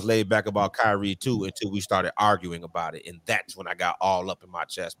 I was laid back about Kyrie too until we started arguing about it. And that's when I got all up in my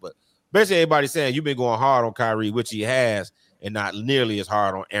chest. But basically everybody's saying you've been going hard on Kyrie, which he has, and not nearly as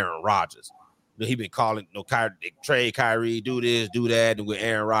hard on Aaron Rodgers. You know, he been calling, trade Kyrie, do this, do that. And with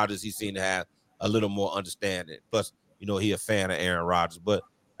Aaron Rodgers, he seemed to have a little more understanding. Plus, you know, he a fan of Aaron Rodgers. But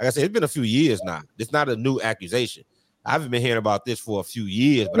like I said, it's been a few years now. It's not a new accusation. I haven't been hearing about this for a few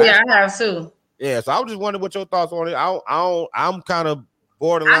years. But I have too. Yeah, so I was just wondering what your thoughts on it. I'm kind of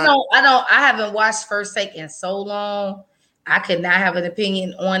borderline. I haven't watched First Take in so long. I could not have an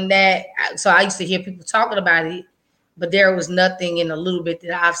opinion on that. So I used to hear people talking about it, but there was nothing in a little bit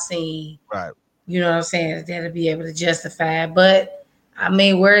that I've seen You know what I'm saying? That'll be able to justify. But I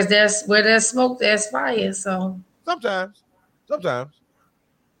mean, where there's smoke, there's fire. So sometimes.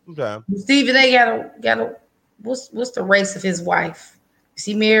 Stephen A. got a what's the race of his wife? Is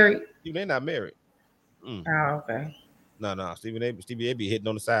he married? They're not married. Oh, okay. No. Stephen A. be hitting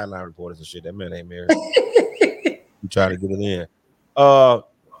on the sideline reporters and shit. That man ain't married. You try to get it in.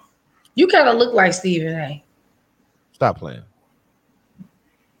 You kind of look like Stephen A. Stop playing.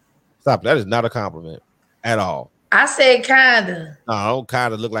 Stop. That is not a compliment at all. I said kinda. No, I don't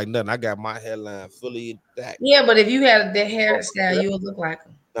kind of look like nothing. I got my hairline fully intact. Yeah, but if you had the hairstyle, you would look like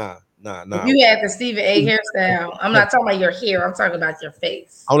him. Nah. If you had the Stephen A. hairstyle, I'm not talking about your hair. I'm talking about your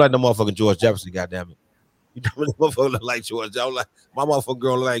face. I don't like no motherfucking George Jefferson. Goddamn it! You know the motherfucker look like George. I don't like my motherfucking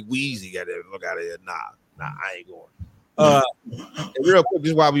girl look like Weezy. Goddamn it! Look out of here. Nah. I ain't going. And real quick,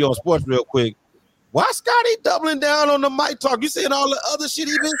 this is why we on sports. Real quick, why Scotty doubling down on the mic talk? You saying all the other shit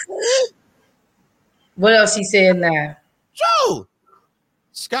he been saying? What else he said now? Joe,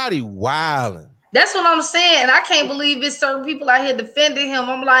 Scotty wilding. That's what I'm saying. I can't believe it's certain people out here defending him.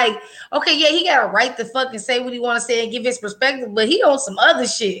 I'm like, okay, yeah, he got a right to fucking say what he want to say and give his perspective, but he on some other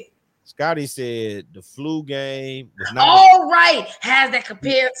shit. Scotty said the flu game was not. All right, has that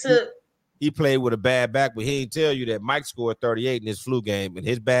compared to? He played with a bad back, but he ain't tell you that Mike scored 38 in his flu game. In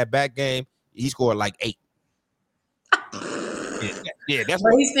his bad back game, he scored like 8. Yeah, that's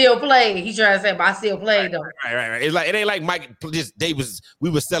but he still played. He trying to say, but I still played though. Right. It's like it ain't like Mike.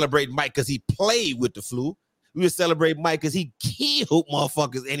 We were celebrating Mike because he played with the flu. We were celebrating Mike because he killed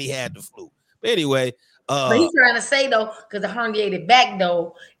motherfuckers and he had the flu. But anyway, but he's trying to say though, because the herniated back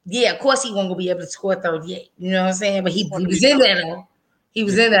though, yeah, of course he won't be able to score 38. You know what I'm saying? But he was in there though. He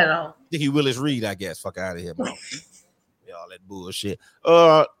was in there though. He Willis Reed, I guess. Fuck out of here, man. All that bullshit.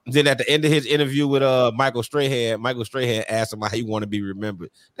 Then at the end of his interview with Michael Strahan asked him how he want to be remembered.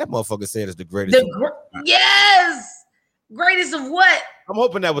 That motherfucker said it's the greatest. Yes, greatest of what? I'm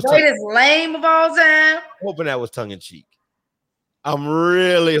hoping that was greatest lame of all time. I'm hoping that was tongue in cheek. I'm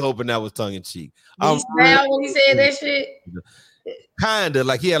really hoping that was tongue in cheek. Did he smile when he said that shit? Kinda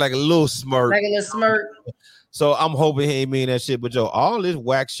like he had like a little smirk. Like a little smirk. So I'm hoping he ain't mean that shit. But Joe, all this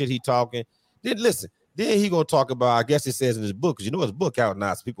whack shit he talking. Then listen. Then he gonna talk about, I guess it says in his book, because you know his book out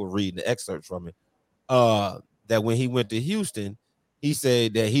now, so people reading the excerpts from it. That when he went to Houston, he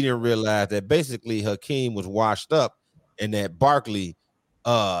said that he didn't realize that basically Hakeem was washed up and that Barkley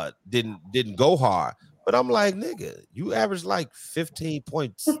didn't go hard. But I'm like, nigga, you averaged like 15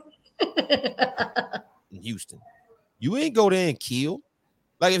 points in Houston. You ain't go there and kill.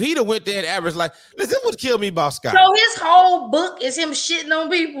 Like if he'd have went there and averaged like, this would kill me about Scott. So his whole book is him shitting on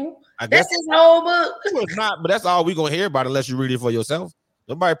people. That's his whole book. It's not, but that's all we're gonna hear about unless you read it for yourself.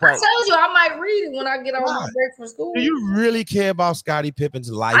 Nobody probably. I told you I might read it when I get on my break from school. Do you really care about Scottie Pippen's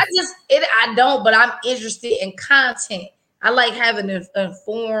life? I don't, but I'm interested in content. I like having an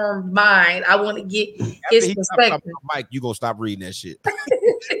informed mind. I want to get his perspective. Mike, you gonna stop reading that shit.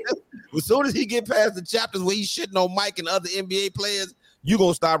 As soon as he get past the chapters where he's shitting on Mike and other NBA players, you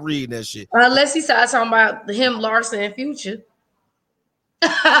gonna stop reading that shit. Unless he starts talking about him, Larson, and Future.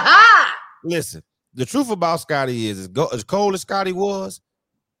 Listen, the truth about Scotty is as cold as Scotty was,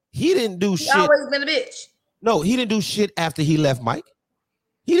 he didn't do shit. He always been a bitch. No, he didn't do shit after he left Mike.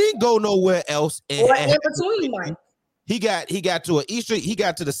 He didn't go nowhere else. Or in between Mike. He got to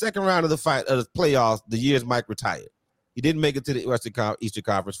the second round of the playoffs the years Mike retired. He didn't make it to the Eastern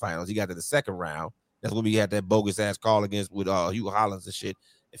Conference Finals. He got to the second round. That's when we had that bogus ass call against with Hugh Hollins and shit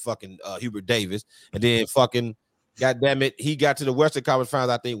and fucking Hubert Davis. And then fucking goddamn it, he got to the Western Conference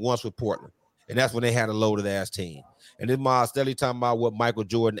Finals, I think, once with Portland. And that's when they had a loaded ass team. And then Miles Stelly talking about what Michael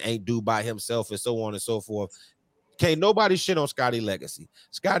Jordan ain't do by himself and so on and so forth. Can't nobody shit on Scotty's legacy.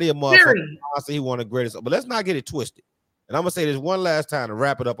 Scotty a motherfucker. He won the greatest. But let's not get it twisted. And I'm gonna say this one last time to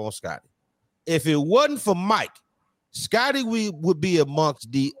wrap it up on Scotty. If it wasn't for Mike, Scotty would be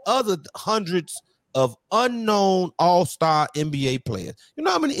amongst the other hundreds of unknown all-star NBA players. You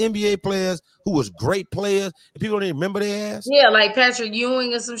know how many NBA players who was great players and people don't even remember their ass? Yeah, like Patrick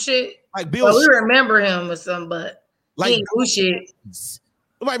Ewing or some shit. Like Bill. Well, we remember him or something, but like he ain't do shit.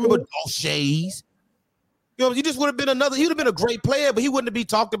 Nobody remember O'Shea's. You know, he just would have been he would have been a great player, but he wouldn't be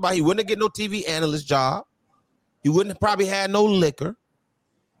talked about. He wouldn't get no TV analyst job. He wouldn't probably had no liquor.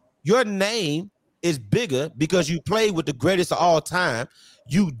 Your name is bigger because you played with the greatest of all time.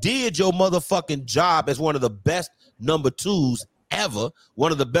 You did your motherfucking job as one of the best number twos ever,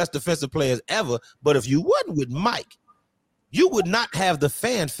 one of the best defensive players ever. But if you wasn't with Mike, you would not have the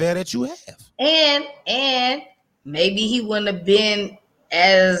fanfare that you have. And maybe he wouldn't have been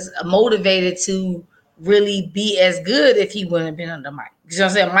as motivated to really be as good if he wouldn't have been under Mike. You know what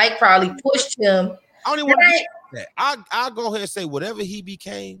I'm saying? Mike probably pushed him. I don't even want to get that. I'll go ahead and say whatever he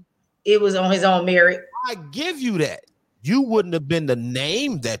became, it was on his own merit. I give you that. You wouldn't have been the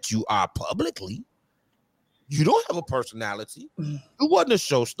name that you are publicly. You don't have a personality. You wasn't a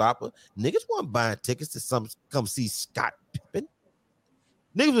showstopper. Niggas weren't buying tickets to come see Scott Pippen.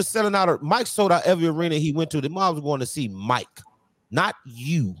 Niggas was selling out. Mike sold out every arena he went to. The mom was going to see Mike, not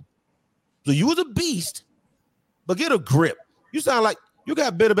you. So you was a beast, but get a grip. You sound like you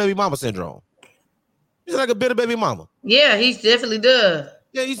got bitter baby mama syndrome. You sound like a bitter baby mama. Yeah, he definitely does.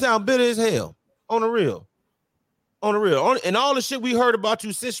 Yeah, you sound bitter as hell. On the real. And all the shit we heard about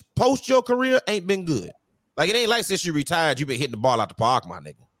you since post your career ain't been good. Like, it ain't like since you retired, you been hitting the ball out the park, my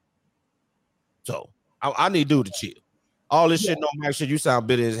nigga. So, I need dude to chill. All this shit, no Mike shit, you sound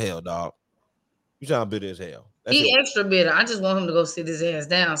bitter as hell, dog. You sound bitter as hell. He extra bitter. I just want him to go sit his ass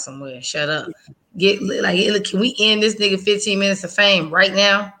down somewhere. Shut up. Can we end this nigga 15 minutes of fame right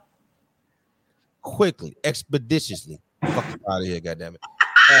now? Quickly, expeditiously. Fuck out of here, goddammit.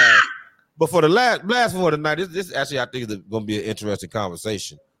 But for the last one of the night, this actually I think is going to be an interesting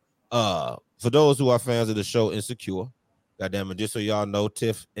conversation. For those who are fans of the show Insecure, goddammit, just so y'all know,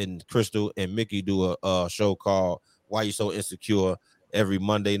 Tiff and Crystal and Mickey do a show called Why You So Insecure every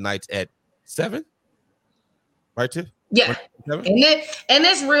Monday nights at 7. Right, Tiff? Yeah. And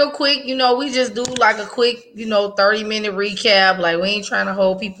it's real quick, we just do like a quick, 30-minute recap. Like, we ain't trying to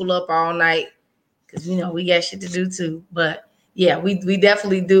hold people up all night because, we got shit to do too. But yeah, we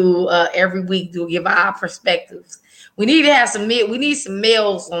definitely do every week do give our perspectives. We need to have some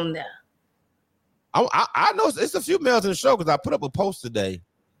males on there. I know it's a few males in the show because I put up a post today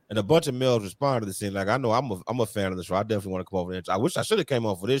and a bunch of males responded to the scene. Like, I know I'm a fan of the show. I definitely want to come over there. I wish I should have came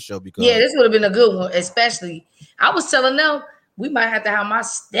on for this show because this would have been a good one. Especially, I was telling them we might have to have my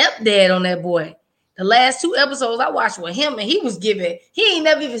stepdad on that boy. The last 2 episodes I watched with him, and he ain't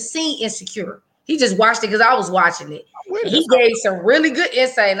never even seen Insecure. He just watched it because I was watching it. He gave some really good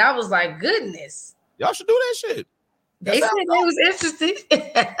insight, and I was like, goodness. Y'all should do that shit. They said they was interested.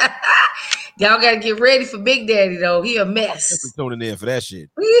 Y'all got to get ready for Big Daddy, though. He a mess. I'm tuning in for that shit.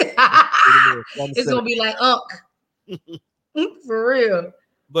 It's going to be like Unc. For real.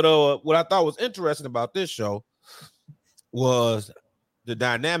 But what I thought was interesting about this show was the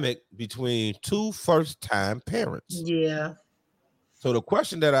dynamic between 2 first-time parents. Yeah. So the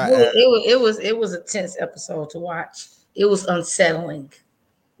question that I asked, it was a tense episode to watch. It was unsettling.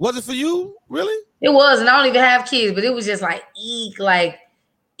 Was it for you? Really? It was, and I don't even have kids, but it was just like eek, like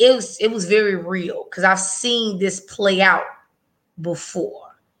it was very real because I've seen this play out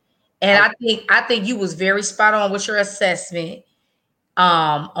before. And I think you was very spot on with your assessment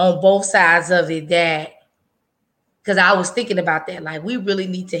on both sides of it, that because I was thinking about that. Like, we really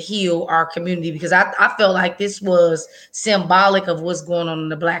need to heal our community because I felt like this was symbolic of what's going on in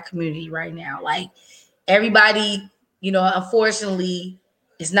the Black community right now. Like, everybody, unfortunately,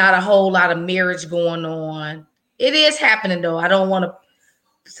 it's not a whole lot of marriage going on. It is happening, though. I don't want to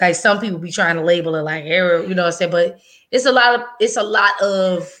say some people be trying to label it like error, what I'm saying, but it's a lot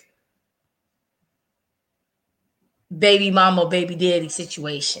of baby mama, baby daddy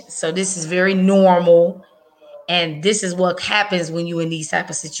situations. So this is very normal. And this is what happens when you're in these type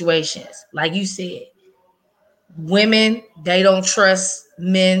of situations. Like you said, women, they don't trust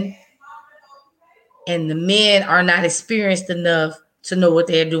men. And the men are not experienced enough to know what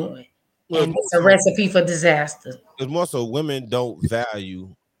they're doing. Well, and it's a recipe for disaster. It's more so women don't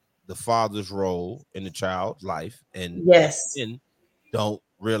value the father's role in the child's life. And men don't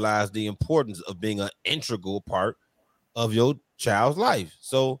realize the importance of being an integral part of your child's life.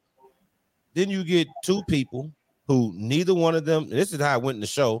 So then you get 2 people who neither one of them, and this is how I went in the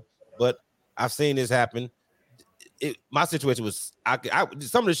show, but I've seen this happen. My situation was,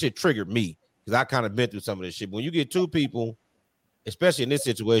 some of this shit triggered me because I kind of been through some of this shit. But when you get 2 people, especially in this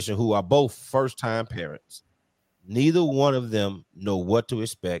situation, who are both first-time parents, neither one of them know what to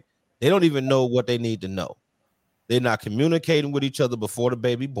expect. They don't even know what they need to know. They're not communicating with each other before the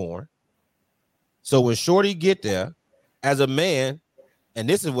baby born. So when Shorty get there, as a man, and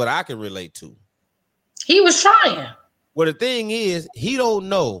this is what I can relate to, he was trying. Well, the thing is, he don't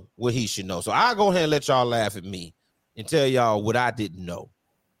know what he should know. So I'll go ahead and let y'all laugh at me and tell y'all what I didn't know.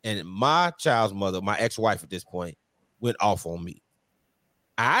 And my child's mother, my ex-wife at this point, went off on me.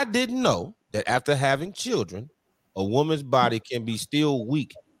 I didn't know that after having children, a woman's body can be still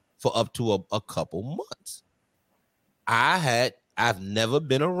weak for up to a couple months. I've never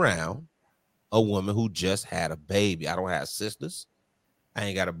been around a woman who just had a baby. I don't have sisters. I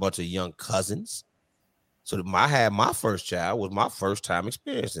ain't got a bunch of young cousins. So I had my first child, was my first time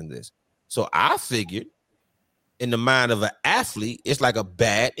experiencing this. So I figured in the mind of an athlete, it's like a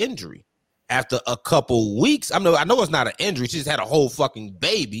bad injury. After a couple weeks, I know it's not an injury. She just had a whole fucking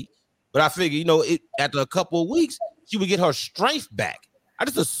baby. But I figured, after a couple of weeks, she would get her strength back. I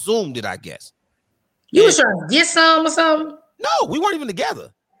just assumed it, I guess. You was trying to get some or something? No, we weren't even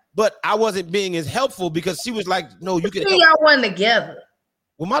together. But I wasn't being as helpful because she was like, no, you can. Y'all wasn't together.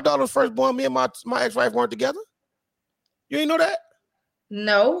 When my daughter was first born, me and my ex-wife weren't together. You ain't know that?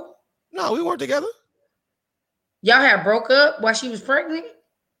 No. No, we weren't together. Y'all had broke up while she was pregnant?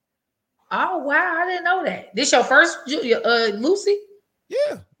 Oh, wow. I didn't know that. This your first, Lucy?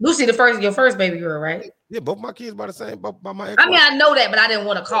 Yeah. Lucy, your first baby girl, right? Yeah, both my kids by my ex-wife. I mean, I know that, but I didn't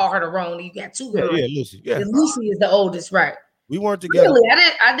want to call her the wrong. You got two girls. Yeah, Lucy. Yeah. Lucy is the oldest, right? We weren't together.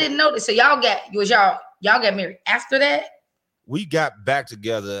 Really? I didn't know this. So y'all got married after that? We got back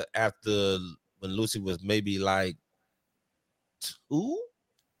together after when Lucy was maybe like 2,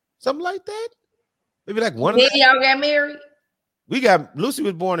 something like that. Maybe like 1. Then y'all got married? Lucy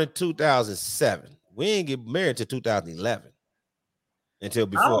was born in 2007. We didn't get married until 2011. Until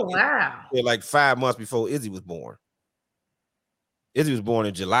before. Oh, wow. Like 5 months before Izzy was born. Izzy was born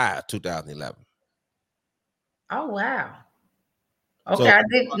in July of 2011. Oh, wow. Okay, so, I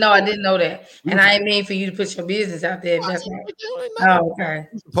didn't know that. And I ain't mean for you to put your business out there. That's right. Oh, okay.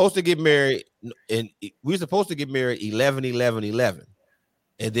 We were supposed to get married, and we were supposed to get married 11/11/11.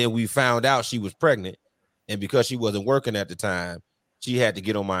 And then we found out she was pregnant. And because she wasn't working at the time, she had to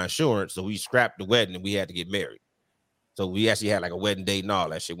get on my insurance. So we scrapped the wedding and we had to get married. So we actually had like a wedding date and all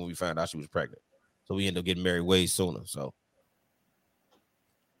that shit when we found out she was pregnant. So we ended up getting married way sooner. So,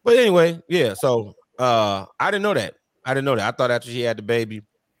 but anyway, yeah. So I didn't know that. I thought after she had the baby, a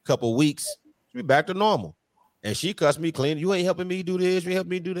couple weeks, she'd be back to normal. And she cussed me clean. You ain't helping me do this. You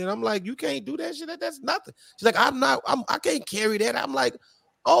helping me do that. I'm like, you can't do that shit. That's nothing. She's like, I can't carry that. I'm like,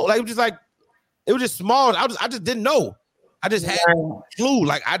 oh, like it was just small. I just didn't know. I just had no clue.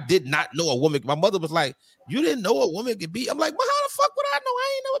 Like I did not know a woman. My mother was like, you didn't know a woman could be. I'm like, well, how the fuck would I know?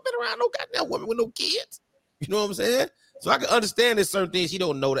 I ain't never been around no goddamn woman with no kids. You know what I'm saying? So I can understand there's certain things he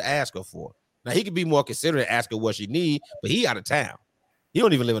don't know to ask her for. Now he could be more considerate and ask her what she need, but he out of town. He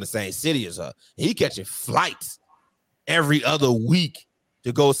don't even live in the same city as her. He catching flights every other week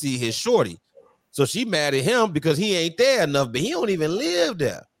to go see his shorty. So she mad at him because he ain't there enough, but he don't even live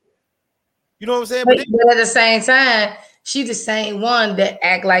there. You know what I'm saying? But at the same time, she the same one that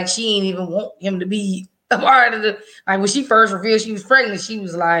act like she ain't even want him to be a part of the. Like when she first revealed she was pregnant, she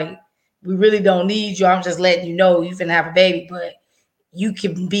was like, "We really don't need you. I'm just letting you know you finna have a baby, but you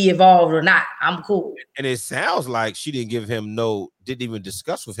can be involved or not. I'm cool." And it sounds like she didn't even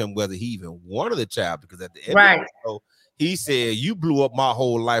discuss with him whether he even wanted a child, because at the end of the show, he said, "You blew up my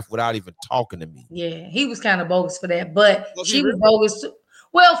whole life without even talking to me." Yeah, he was kind of bogus for that, but she was bogus too.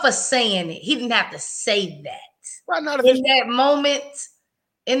 Well, for saying it, he didn't have to say that. Right, not in that moment,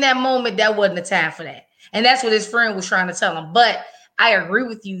 that wasn't the time for that. And that's what his friend was trying to tell him. But I agree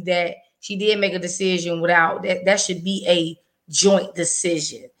with you that she did make a decision without that. That should be a joint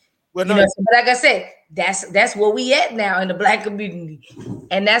decision. Well, no, but like I said, that's where we at now in the Black community,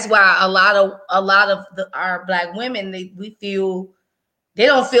 and that's why a lot of our Black women we feel they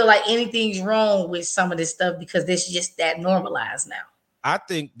don't feel like anything's wrong with some of this stuff because it's just that normalized now. I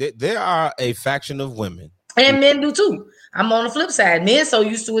think that there are a faction of women, and men do too. I'm on the flip side. Men so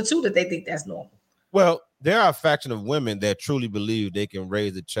used to it too that they think that's normal. Well, there are a faction of women that truly believe they can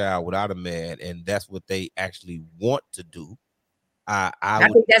raise a child without a man, and that's what they actually want to do. I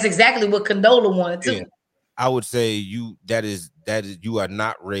think that's exactly what Condola wanted too. Yeah, I would say you are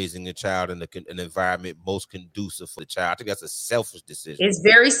not raising a child in an environment most conducive for the child. I think that's a selfish decision. It's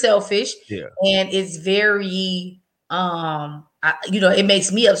very selfish, and it's very it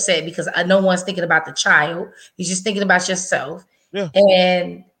makes me upset because no one's thinking about the child. You're just thinking about yourself. Yeah.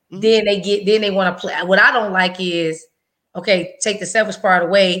 And then they want to play. What I don't like is, okay, take the selfish part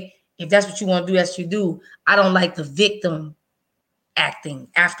away. If that's what you want to do, that's what you do. I don't like the victim acting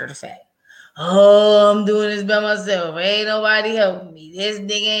after the fact. Oh, I'm doing this by myself. Ain't nobody helping me. This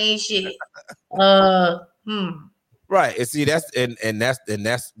nigga ain't shit. Right. And see, that's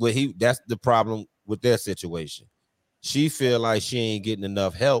the problem with their situation. She feel like she ain't getting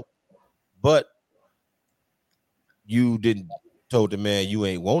enough help, but you didn't told the man you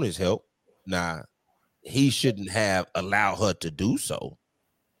ain't want his help. Nah, he shouldn't have allowed her to do so.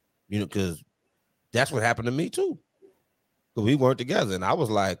 Because that's what happened to me too. Because we weren't together, and I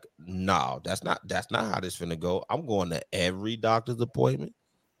was like, "No, that's not how this finna go. I'm going to every doctor's appointment.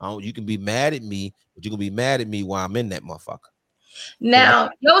 You can be mad at me, but you're gonna be mad at me while I'm in that motherfucker." Now,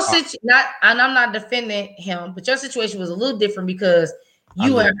 your situation, and I'm not defending him, but your situation was a little different because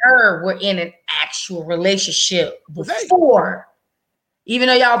You and her were in an actual relationship before. Even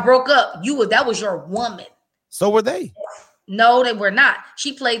though y'all broke up, that was your woman. So were they? No, they were not.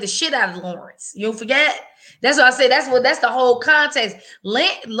 She played the shit out of Lawrence. You don't forget? That's what I say. That's the whole context.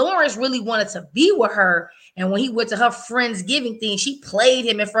 Lawrence really wanted to be with her. And when he went to her Friendsgiving thing, she played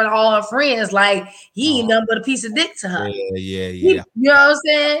him in front of all her friends like he ain't nothing but a piece of dick to her. Yeah. You know what I'm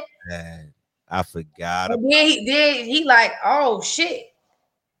saying? Man, I forgot. And then he like, oh shit.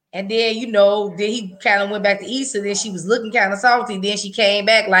 And then, then he kind of went back to Issa. Then she was looking kind of salty. Then she came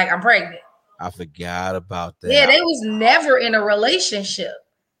back like, I'm pregnant. I forgot about that. Yeah, they was never in a relationship.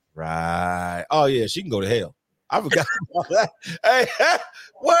 Right. Oh, yeah, she can go to hell. I forgot about that. Hey,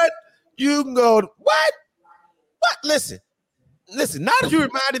 what? You can go, what? What? Listen, now that you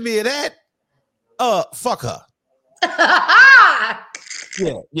reminded me of that, fuck her.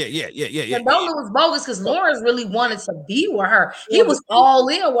 Yeah. And Nola was bogus because Lawrence really wanted to be with her. He was all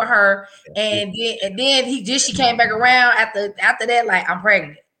in with her, and then she came back around after that, like, I'm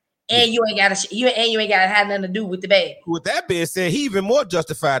pregnant, and you ain't got to have nothing to do with the baby. With that being said, he even more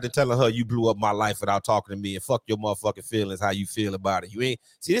justified than telling her you blew up my life without talking to me and fuck your motherfucking feelings. How you feel about it? You ain't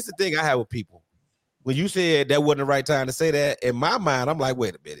see. This is the thing I have with people. When you said that wasn't the right time to say that, in my mind, I'm like,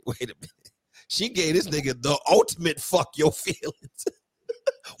 wait a minute. She gave this nigga the ultimate fuck your feelings.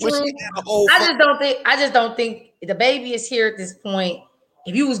 I just don't think the baby is here at this point.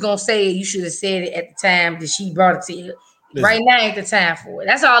 If you was gonna say it, you should have said it at the time that she brought it to you. Listen, right now ain't the time for it.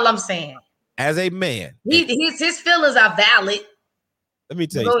 That's all I'm saying. As a man, his feelings are valid. Let me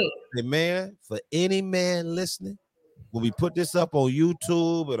tell you, a man, for any man listening, when we put this up on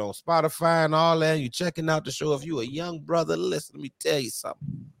YouTube and on Spotify and all that, you checking out the show. If you a young brother, listen, let me tell you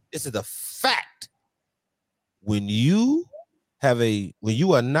something. This is a fact. When you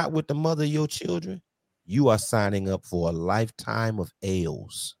are not with the mother of your children, you are signing up for a lifetime of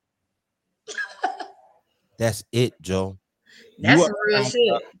L's. That's it, Joe. That's real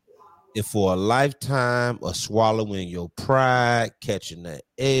shit. If for a lifetime of swallowing your pride, catching the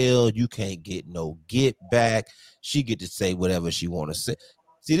L, you can't get no get back. She get to say whatever she want to say.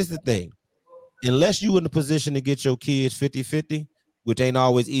 See, this is the thing. Unless you in the position to get your kids 50-50, which ain't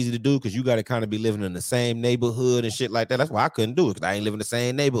always easy to do because you got to kind of be living in the same neighborhood and shit like that. That's why I couldn't do it because I ain't living in the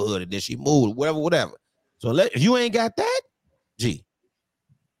same neighborhood and then she moved, whatever. So if you ain't got that,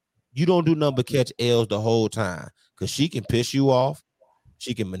 you don't do nothing but catch L's the whole time because she can piss you off.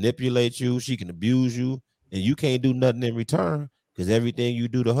 She can manipulate you. She can abuse you. And you can't do nothing in return because everything you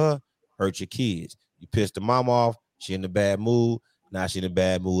do to her hurts your kids. You piss the mom off. She in a bad mood. Now she in a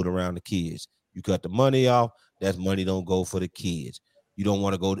bad mood around the kids. You cut the money off. That money don't go for the kids. You don't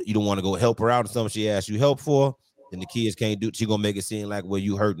want to go help her out in something she asked you help for. Then the kids can't do it. She gonna make it seem like, well,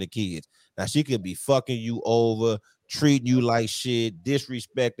 you hurting the kids. Now she could be fucking you over, treating you like shit,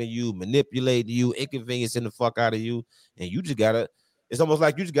 disrespecting you, manipulating you, inconveniencing the fuck out of you. And you just gotta, it's almost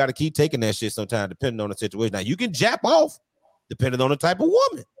like you just gotta keep taking that shit sometimes, depending on the situation. Now you can jap off, depending on the type of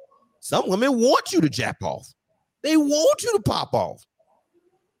woman. Some women want you to jap off. They want you to pop off.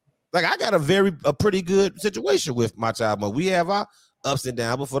 Like I got a pretty good situation with my child mother. We have our ups and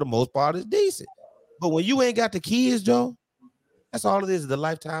downs, but for the most part, it's decent. But when you ain't got the kids, Joe, that's all it is the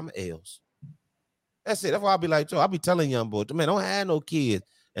lifetime of L's. That's it. That's why I'll be like, Joe, I'll be telling young boys, man, don't have no kids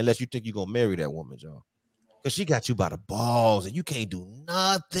unless you think you're going to marry that woman, Joe. Because she got you by the balls and you can't do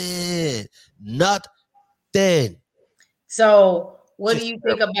nothing. Nothing. So what do you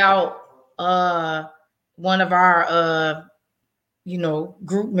think about one of our,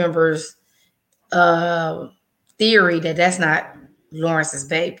 group members' theory that that's not Lawrence's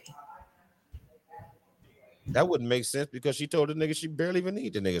baby? That wouldn't make sense because she told the nigga she barely even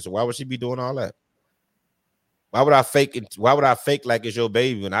need the nigga. So why would she be doing all that? Why would I fake it? Why would I fake like it's your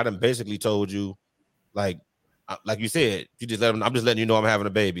baby when I done basically told you, like you said, you just I'm just letting you know I'm having a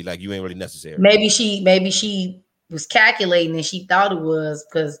baby. Like you ain't really necessary. Maybe she was calculating and she thought it was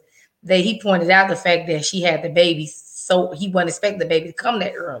because he pointed out the fact that she had the baby, so he wasn't expecting the baby to come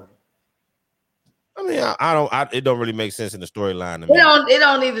that early. I mean, it don't really make sense in the storyline. It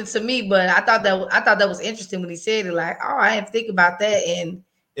don't either to me, but I thought that was interesting when he said it. Like, oh, I didn't think about that, and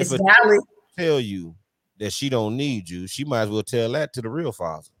if it's valid. Tell you that she don't need you, she might as well tell that to the real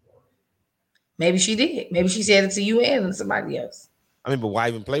father. Maybe she did. Maybe she said it to you and somebody else. I mean, but why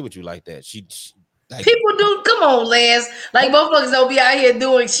even play with you like that? She like, people do. Come on, Lance. Like motherfuckers don't be out here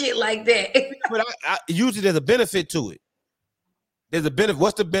doing shit like that. But I usually there's a benefit to it. There's a benefit.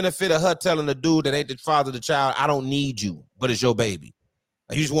 What's the benefit of her telling the dude that ain't the father of the child, I don't need you, but it's your baby?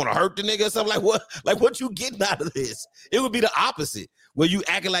 Like, you just want to hurt the nigga or something? Like what? Like what you getting out of this? It would be the opposite, where you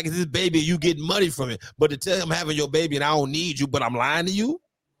acting like it's his baby, you getting money from it, but to tell him having your baby and I don't need you, but I'm lying to you.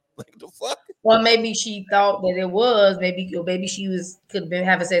 Like the fuck? Well, maybe she thought that it was. Maybe she could have been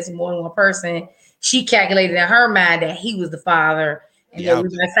having sex with more than one person. She calculated in her mind that he was the father, and then we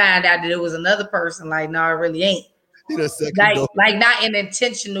might find out that it was another person. Like, no, it really ain't. Like not an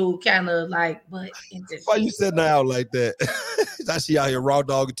intentional kind of like, but intentional. Why you said that out like that? I see out here raw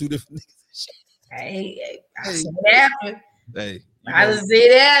dogging two different niggas. Hey, I seen it happen. Hey, I just see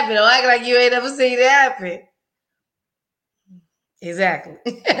it happen. Don't act like you ain't ever seen it happen. Exactly.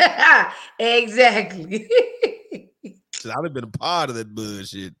 Exactly. I'd have been a part of that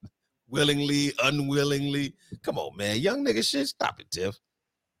bullshit. Willingly, unwillingly. Come on, man. Young nigga shit, stop it, Tiff.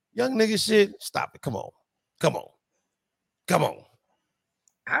 Young nigga shit, stop it. Come on.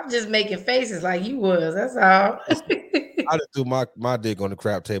 I'm just making faces like you was. That's all. I done threw my dick on the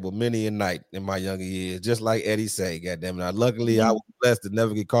crap table many a night in my younger years, just like Eddie say. Goddamn it! Luckily, I was blessed to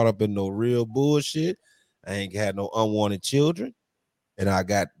never get caught up in no real bullshit. I ain't had no unwanted children, and I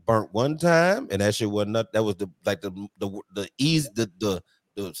got burnt one time, and that shit wasn't nothing. That was the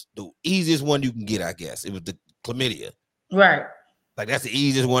easiest one you can get, I guess. It was the chlamydia, right? Like that's the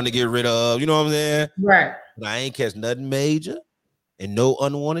easiest one to get rid of. You know what I'm saying? Right. But I ain't catch nothing major, and no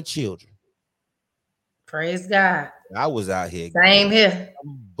unwanted children. Praise God. I was out here. Same here.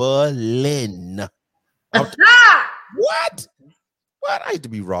 Berlin. What? What? I used to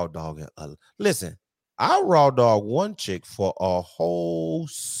be raw dogging. Listen, I raw dog one chick for a whole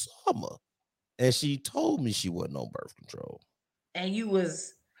summer, and she told me she wasn't on birth control. And you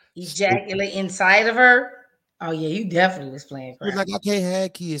was ejaculate inside of her? Oh yeah, you definitely was playing crap. Like I can't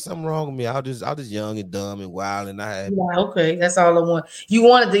have kids. Something wrong with me. I was just young and dumb and wild, and I had. Yeah, okay, that's all I want. You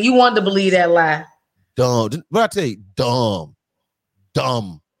wanted to believe that lie. Dumb. But I tell you, dumb.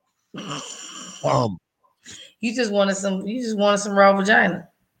 You just wanted some raw vagina.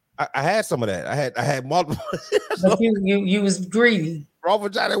 I had some of that. I had multiple. But you was greedy. Raw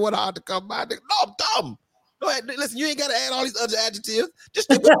vagina went hard to come by. No, I'm dumb. Go ahead. Listen, you ain't gotta add all these other adjectives. Just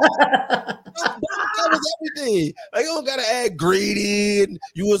dumb covers everything. Like you don't gotta add greedy and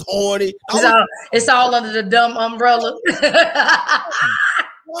you was horny. It's all under the dumb umbrella.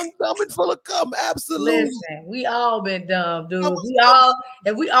 One dumb and full of cum, absolutely. Listen, we all been dumb, dude.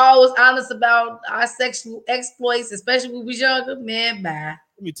 If we all was honest about our sexual exploits, especially when we was younger, man, bye.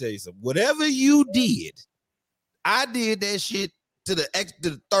 Let me tell you something. Whatever you did, I did that shit to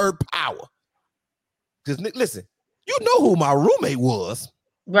the third power. Because listen, you know who my roommate was,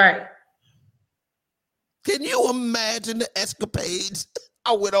 right? Can you imagine the escapades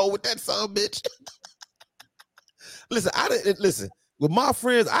I went on with that son of a bitch? Listen. With my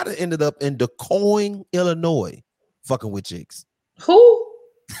friends, I done ended up in DeCoing, Illinois, fucking with chicks. Who?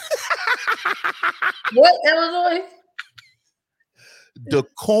 What Illinois?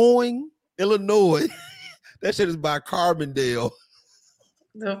 DeCoing, Illinois. That shit is by Carbondale.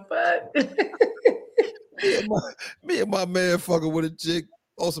 The fuck? me and my man fucking with a chick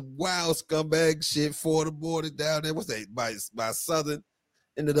on some wild scumbag shit for the border down there. What's that? By Southern.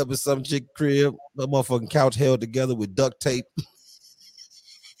 Ended up in some chick crib. The motherfucking couch held together with duct tape.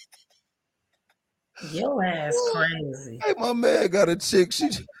 Your ass crazy. Hey, my man got a chick.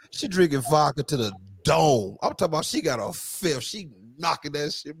 She drinking vodka to the dome. I'm talking about she got a fifth. She knocking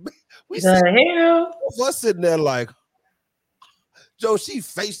that shit. Hell? Us sitting there like, Joe, she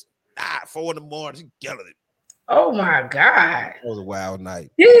faced 4 in the morning. She killing it. Oh my God. It was a wild night.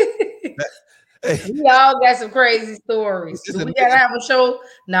 Hey. We all got some crazy stories. Do we gotta have a show?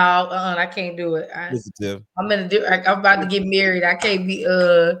 No, I can't do it. I'm about to get married. I can't be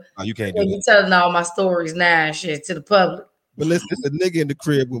you can't do it. Telling all my stories now and shit to the public. But listen, it's a nigga in the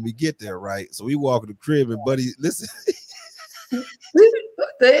crib when we get there, right? So we walk in the crib and buddy, listen. What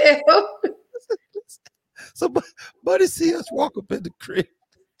the hell? So buddy see us walk up in the crib.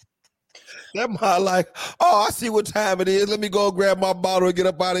 That my like, oh, I see what time it is. Let me go grab my bottle and get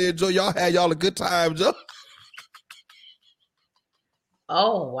up out of here, Joe. Y'all had y'all a good time, Joe.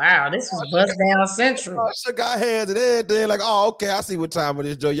 Oh wow, this was Bust Down Central. I shook our hands and everything. Like, oh, okay, I see what time it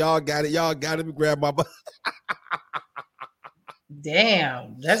is, Joe. Y'all got it. Let me grab my bottle.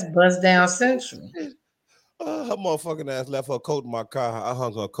 Damn, that's Bust Down Central. Her motherfucking ass left her coat in my car. I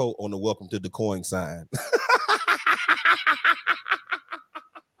hung her coat on the welcome to DeCoing sign.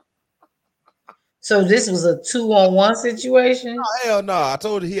 So this was a 2-on-1 situation? Oh, hell no. I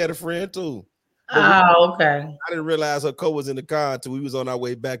told her he had a friend too. Oh, okay. I didn't realize her coat was in the car until we was on our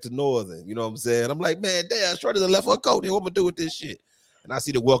way back to Northern. You know what I'm saying? I'm like, man, damn, Shorty left her coat. What am I do with this shit? and I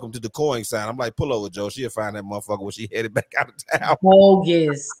see the welcome to the coin sign. I'm like, pull over, Joe. She'll find that motherfucker when she headed back out of town.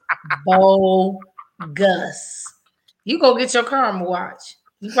 Bogus. You go get your karma watch.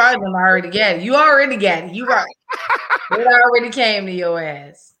 You probably done already got it. You already got it. You right. It already came to your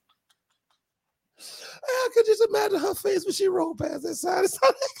ass. I could just imagine her face when she rolled past that sign.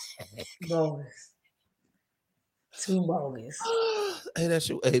 Bogus. Too bogus. Hey, that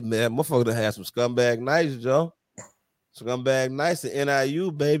shit. Hey, man, motherfucker done had some scumbag nights, Joe. Scumbag nights at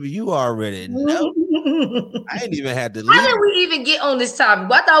NIU, baby. You already know. I ain't even had to leave. How did we even get on this topic?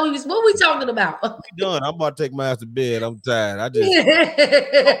 I thought we was what we talking about? Done. I'm about to take my ass to bed. I'm tired. I don't know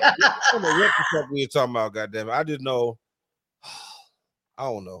what the fuck we were talking about, goddamn it. I just know. I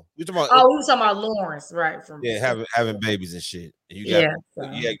don't know. We talking about we were talking about Lawrence, right? From having babies and shit. And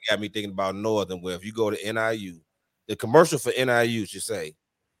you got me thinking about Northern. Where if you go to NIU, the commercial for NIU should say,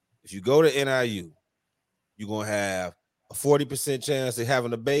 if you go to NIU, you're gonna have a 40% chance of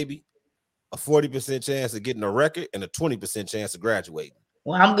having a baby, a 40% chance of getting a record, and a 20% chance of graduating.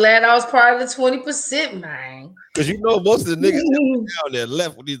 Well, I'm glad I was part of the 20%, man. Because you know most of the niggas down there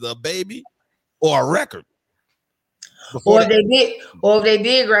left with either a baby or a record. Or if they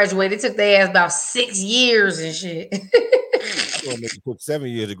did graduate, it took their ass about 6 years and shit. It took 7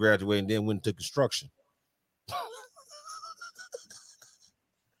 years to graduate and then went to construction.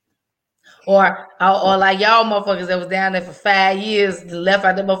 Or like y'all motherfuckers that was down there for 5 years, left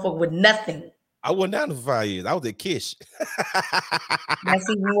out the motherfucker with nothing. I wasn't down there for 5 years. I was at Kish. That's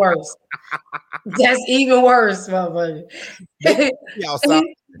even worse. That's even worse, motherfucker.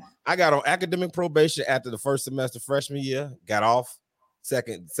 I got on academic probation after the first semester freshman year. Got off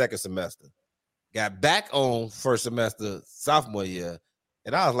second semester. Got back on first semester sophomore year,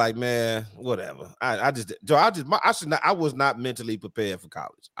 and I was like, man, whatever. I was not mentally prepared for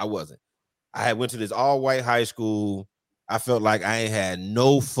college. I wasn't. I had went to this all-white high school. I felt like I ain't had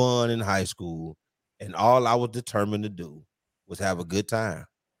no fun in high school, and all I was determined to do was have a good time.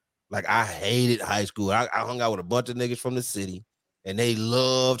 Like, I hated high school. I hung out with a bunch of niggas from the city, and they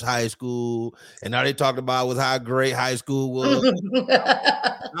loved high school, and all they talked about was how great high school was.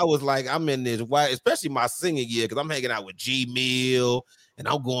 I was like, I'm in this white, especially my senior year, because I'm hanging out with G Mill, and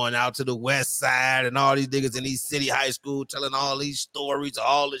I'm going out to the west side, and all these niggas in these city high school telling all these stories of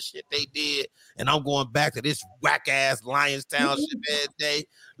all the shit they did, and I'm going back to this whack-ass Lionstown shit every day,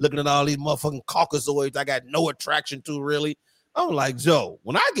 looking at all these motherfucking Caucasoids I got no attraction to, really. I'm like, Joe,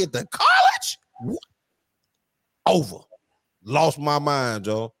 when I get to college, over. Lost my mind,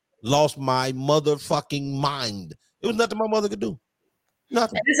 Joe. Lost my motherfucking mind. It was nothing my mother could do.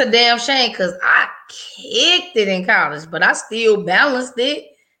 Nothing. And it's a damn shame because I kicked it in college, but I still balanced it.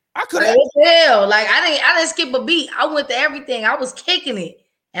 I could have. Like I didn't skip a beat. I went to everything. I was kicking it,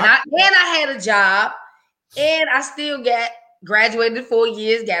 and I had a job, and I still graduated 4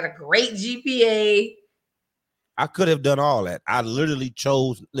 years. Got a great GPA. I could have done all that. I literally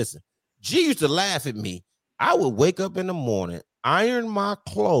chose. Listen, G used to laugh at me. I would wake up in the morning, iron my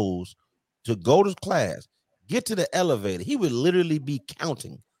clothes to go to class, get to the elevator. He would literally be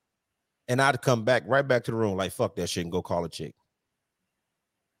counting, and I'd come back right back to the room like, fuck that shit and go call a chick.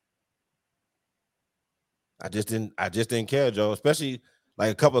 I just didn't care, Joe, especially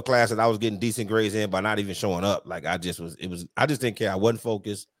like a couple of classes I was getting decent grades in by not even showing up. Like I just didn't care. I wasn't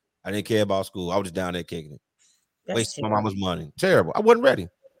focused. I didn't care about school. I was just down there kicking it. Wasting my mama's money. Terrible. I wasn't ready.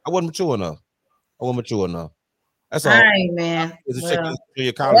 I wasn't mature enough. That's all. All right, man.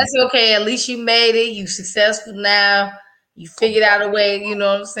 That's okay. At least you made it. You successful now. You figured out a way. You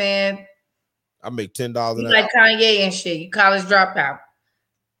know what I'm saying? I make $10 an hour. Like Kanye and shit. You college dropout.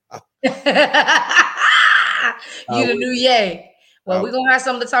 You the new Ye. Well, we're gonna have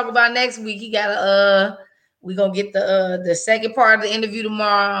something to talk about next week. You gotta we're gonna get the second part of the interview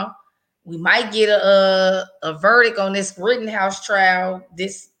tomorrow. We might get a verdict on this Rittenhouse trial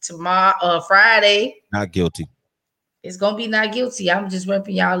tomorrow, Friday. Not guilty. It's gonna be not guilty. I'm just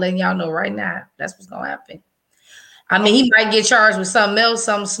letting y'all know right now. That's what's gonna happen. I mean, he might get charged with something else,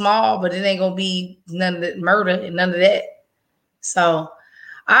 something small, but it ain't gonna be none of the murder and none of that. So, all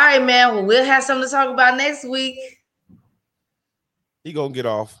right, man. Well, we'll have something to talk about next week. He gonna get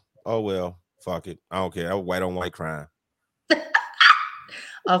off. Oh well, fuck it. I don't care. That was white on white crime.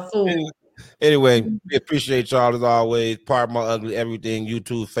 A fool. Anyway, we appreciate y'all as always. Pardon My Ugly everything.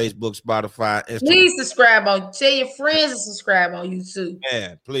 YouTube, Facebook, Spotify, Instagram. Please subscribe tell your friends to subscribe on YouTube.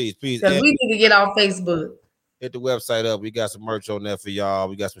 Man, please. Because we need to get on Facebook. Hit the website up. We got some merch on there for y'all.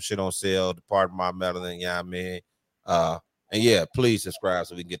 We got some shit on sale. Pardon My Melanin, you know what I mean? And yeah, please subscribe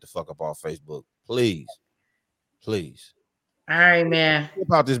so we can get the fuck up off Facebook. Please. All right, man. What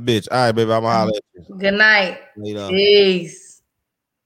about this bitch? All right, baby. I'm gonna holler at you. Good night. Later. Peace.